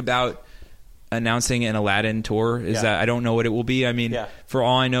cool thing about announcing an Aladdin tour is that I don't know what it will be. I mean, for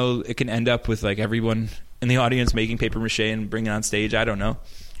all I know, it can end up with like everyone in the audience making paper mache and bringing it on stage. I don't know.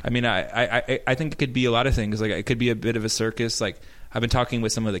 I mean, I think it could be a lot of things. Like it could be a bit of a circus. Like I've been talking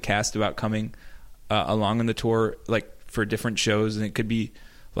with some of the cast about coming along on the tour, like for different shows, and it could be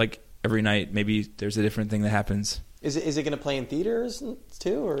like every night maybe there's a different thing that happens. Is it going to play in theaters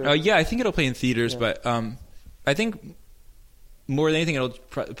too? Or yeah, I think it'll play in theaters, but I think. More than anything, it'll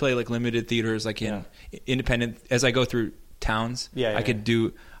play like limited theaters, like in independent. As I go through towns, I could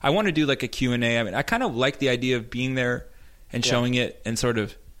do. I want to do like a Q&A. I mean, I kind of like the idea of being there and showing it and sort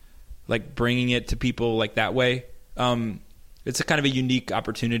of like bringing it to people like that way. It's a kind of a unique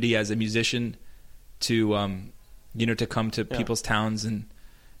opportunity as a musician to, you know, to come to people's towns and,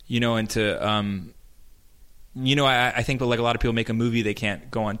 you know, and to, you know, I think like a lot of people make a movie, they can't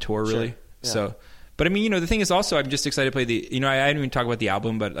go on tour really. Sure. Yeah. So. But I mean, you know, the thing is also I'm just excited to play the. You know, I didn't even talk about the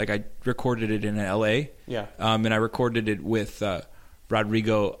album, but like I recorded it in L.A. Yeah. And I recorded it with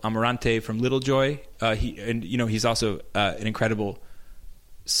Rodrigo Amarante from Little Joy. He's also an incredible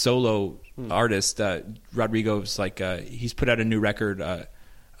solo artist. Rodrigo's like he's put out a new record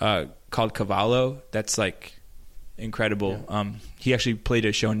called Cavallo. That's like incredible. Yeah. He actually played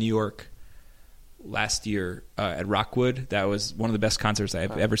a show in New York last year at Rockwood. That was one of the best concerts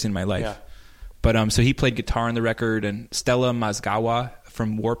I've ever seen in my life. Yeah. But so he played guitar on the record, and Stella Mazgawa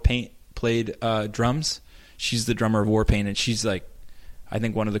from Warpaint played drums. She's the drummer of Warpaint, and she's like, I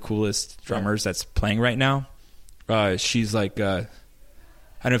think one of the coolest drummers that's playing right now. She's like, I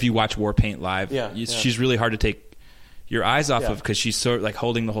don't know if you watch Warpaint live. She's really hard to take your eyes off of because she's sort of like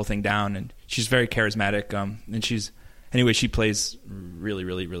holding the whole thing down, and she's very charismatic. And she plays really,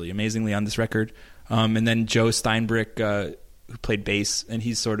 really, really amazingly on this record. And then Joe Steinbrick who played bass, and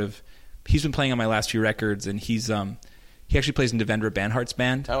he's been playing on my last few records, and he actually plays in Devendra Banhart's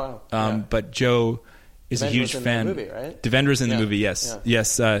band. Oh wow! But Joe is a huge fan. The movie, right? Devendra's in the movie, yes,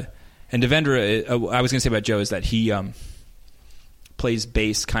 yes. And Devendra, I was going to say about Joe is that he plays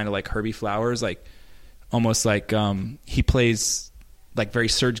bass kind of like Herbie Flowers, like almost like he plays like very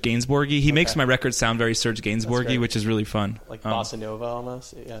Serge Gainsbourg-y. He makes my records sound very Serge Gainsbourg-y, which is really fun. Like bossa nova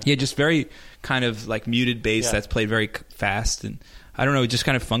almost. Yeah, just very kind of like muted bass that's played very fast, and I don't know, just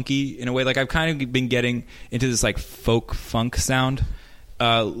kind of funky in a way. Like I've kind of been getting into this like folk funk sound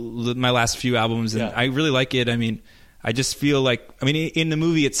my last few albums, and I really like it. I mean, I just feel like, I mean, in the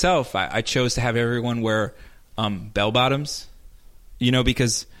movie itself, I chose to have everyone wear bell bottoms, you know,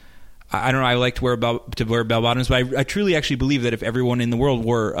 because I don't know, I like to wear bell bottoms, but I truly actually believe that if everyone in the world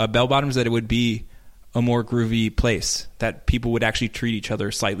wore bell bottoms, that it would be a more groovy place, that people would actually treat each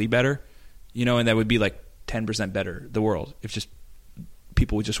other slightly better, you know, and that would be like 10% better, the world, if just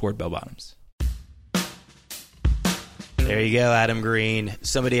people would just wear bell bottoms. There you go, Adam Green.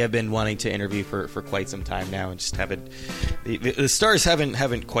 Somebody I've been wanting to interview for quite some time now, and just haven't. The stars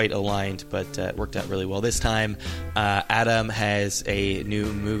haven't quite aligned, but it worked out really well this time. Adam has a new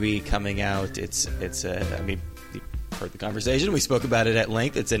movie coming out. It's I mean, you heard the conversation. We spoke about it at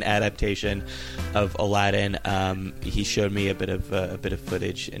length. It's an adaptation of Aladdin. He showed me a bit of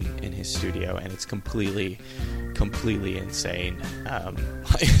footage in his studio, and it's completely insane.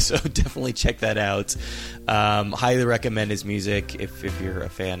 So definitely check that out. Highly recommend his music if you're a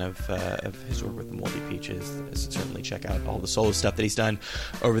fan of his work with the Moldy Peaches. Certainly check out all the solo stuff that he's done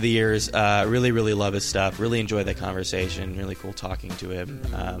over the years. Really love his stuff. Really enjoyed that conversation. Really cool talking to him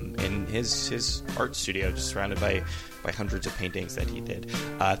in his art studio, just surrounded by hundreds of paintings that he did.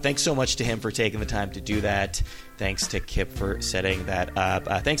 Thanks so much to him for taking the time to do that. Thanks to Kip for setting that up.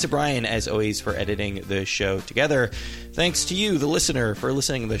 Thanks to Brian, as always, for editing the show together. Thanks to you, the listener, for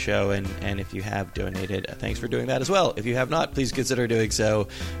listening to the show. And if you have donated, thanks for doing that as well. If you have not, please consider doing so.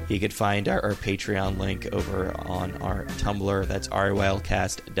 You can find our Patreon link over on our Tumblr. That's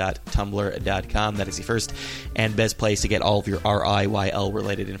riycast.tumblr.com. That is the first and best place to get all of your RIYL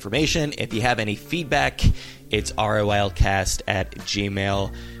related information. If you have any feedback, it's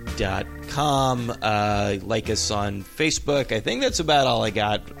riycast@gmail.com. Like us on Facebook. I think that's about all I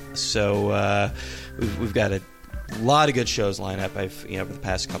got. So we've got a lot of good shows lined up. Over the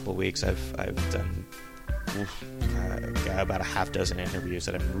past couple of weeks, I've done about a half dozen interviews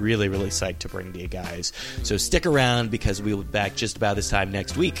that I'm really psyched to bring to you guys. So stick around, because we will be back just about this time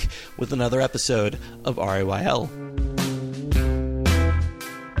next week with another episode of RIYL.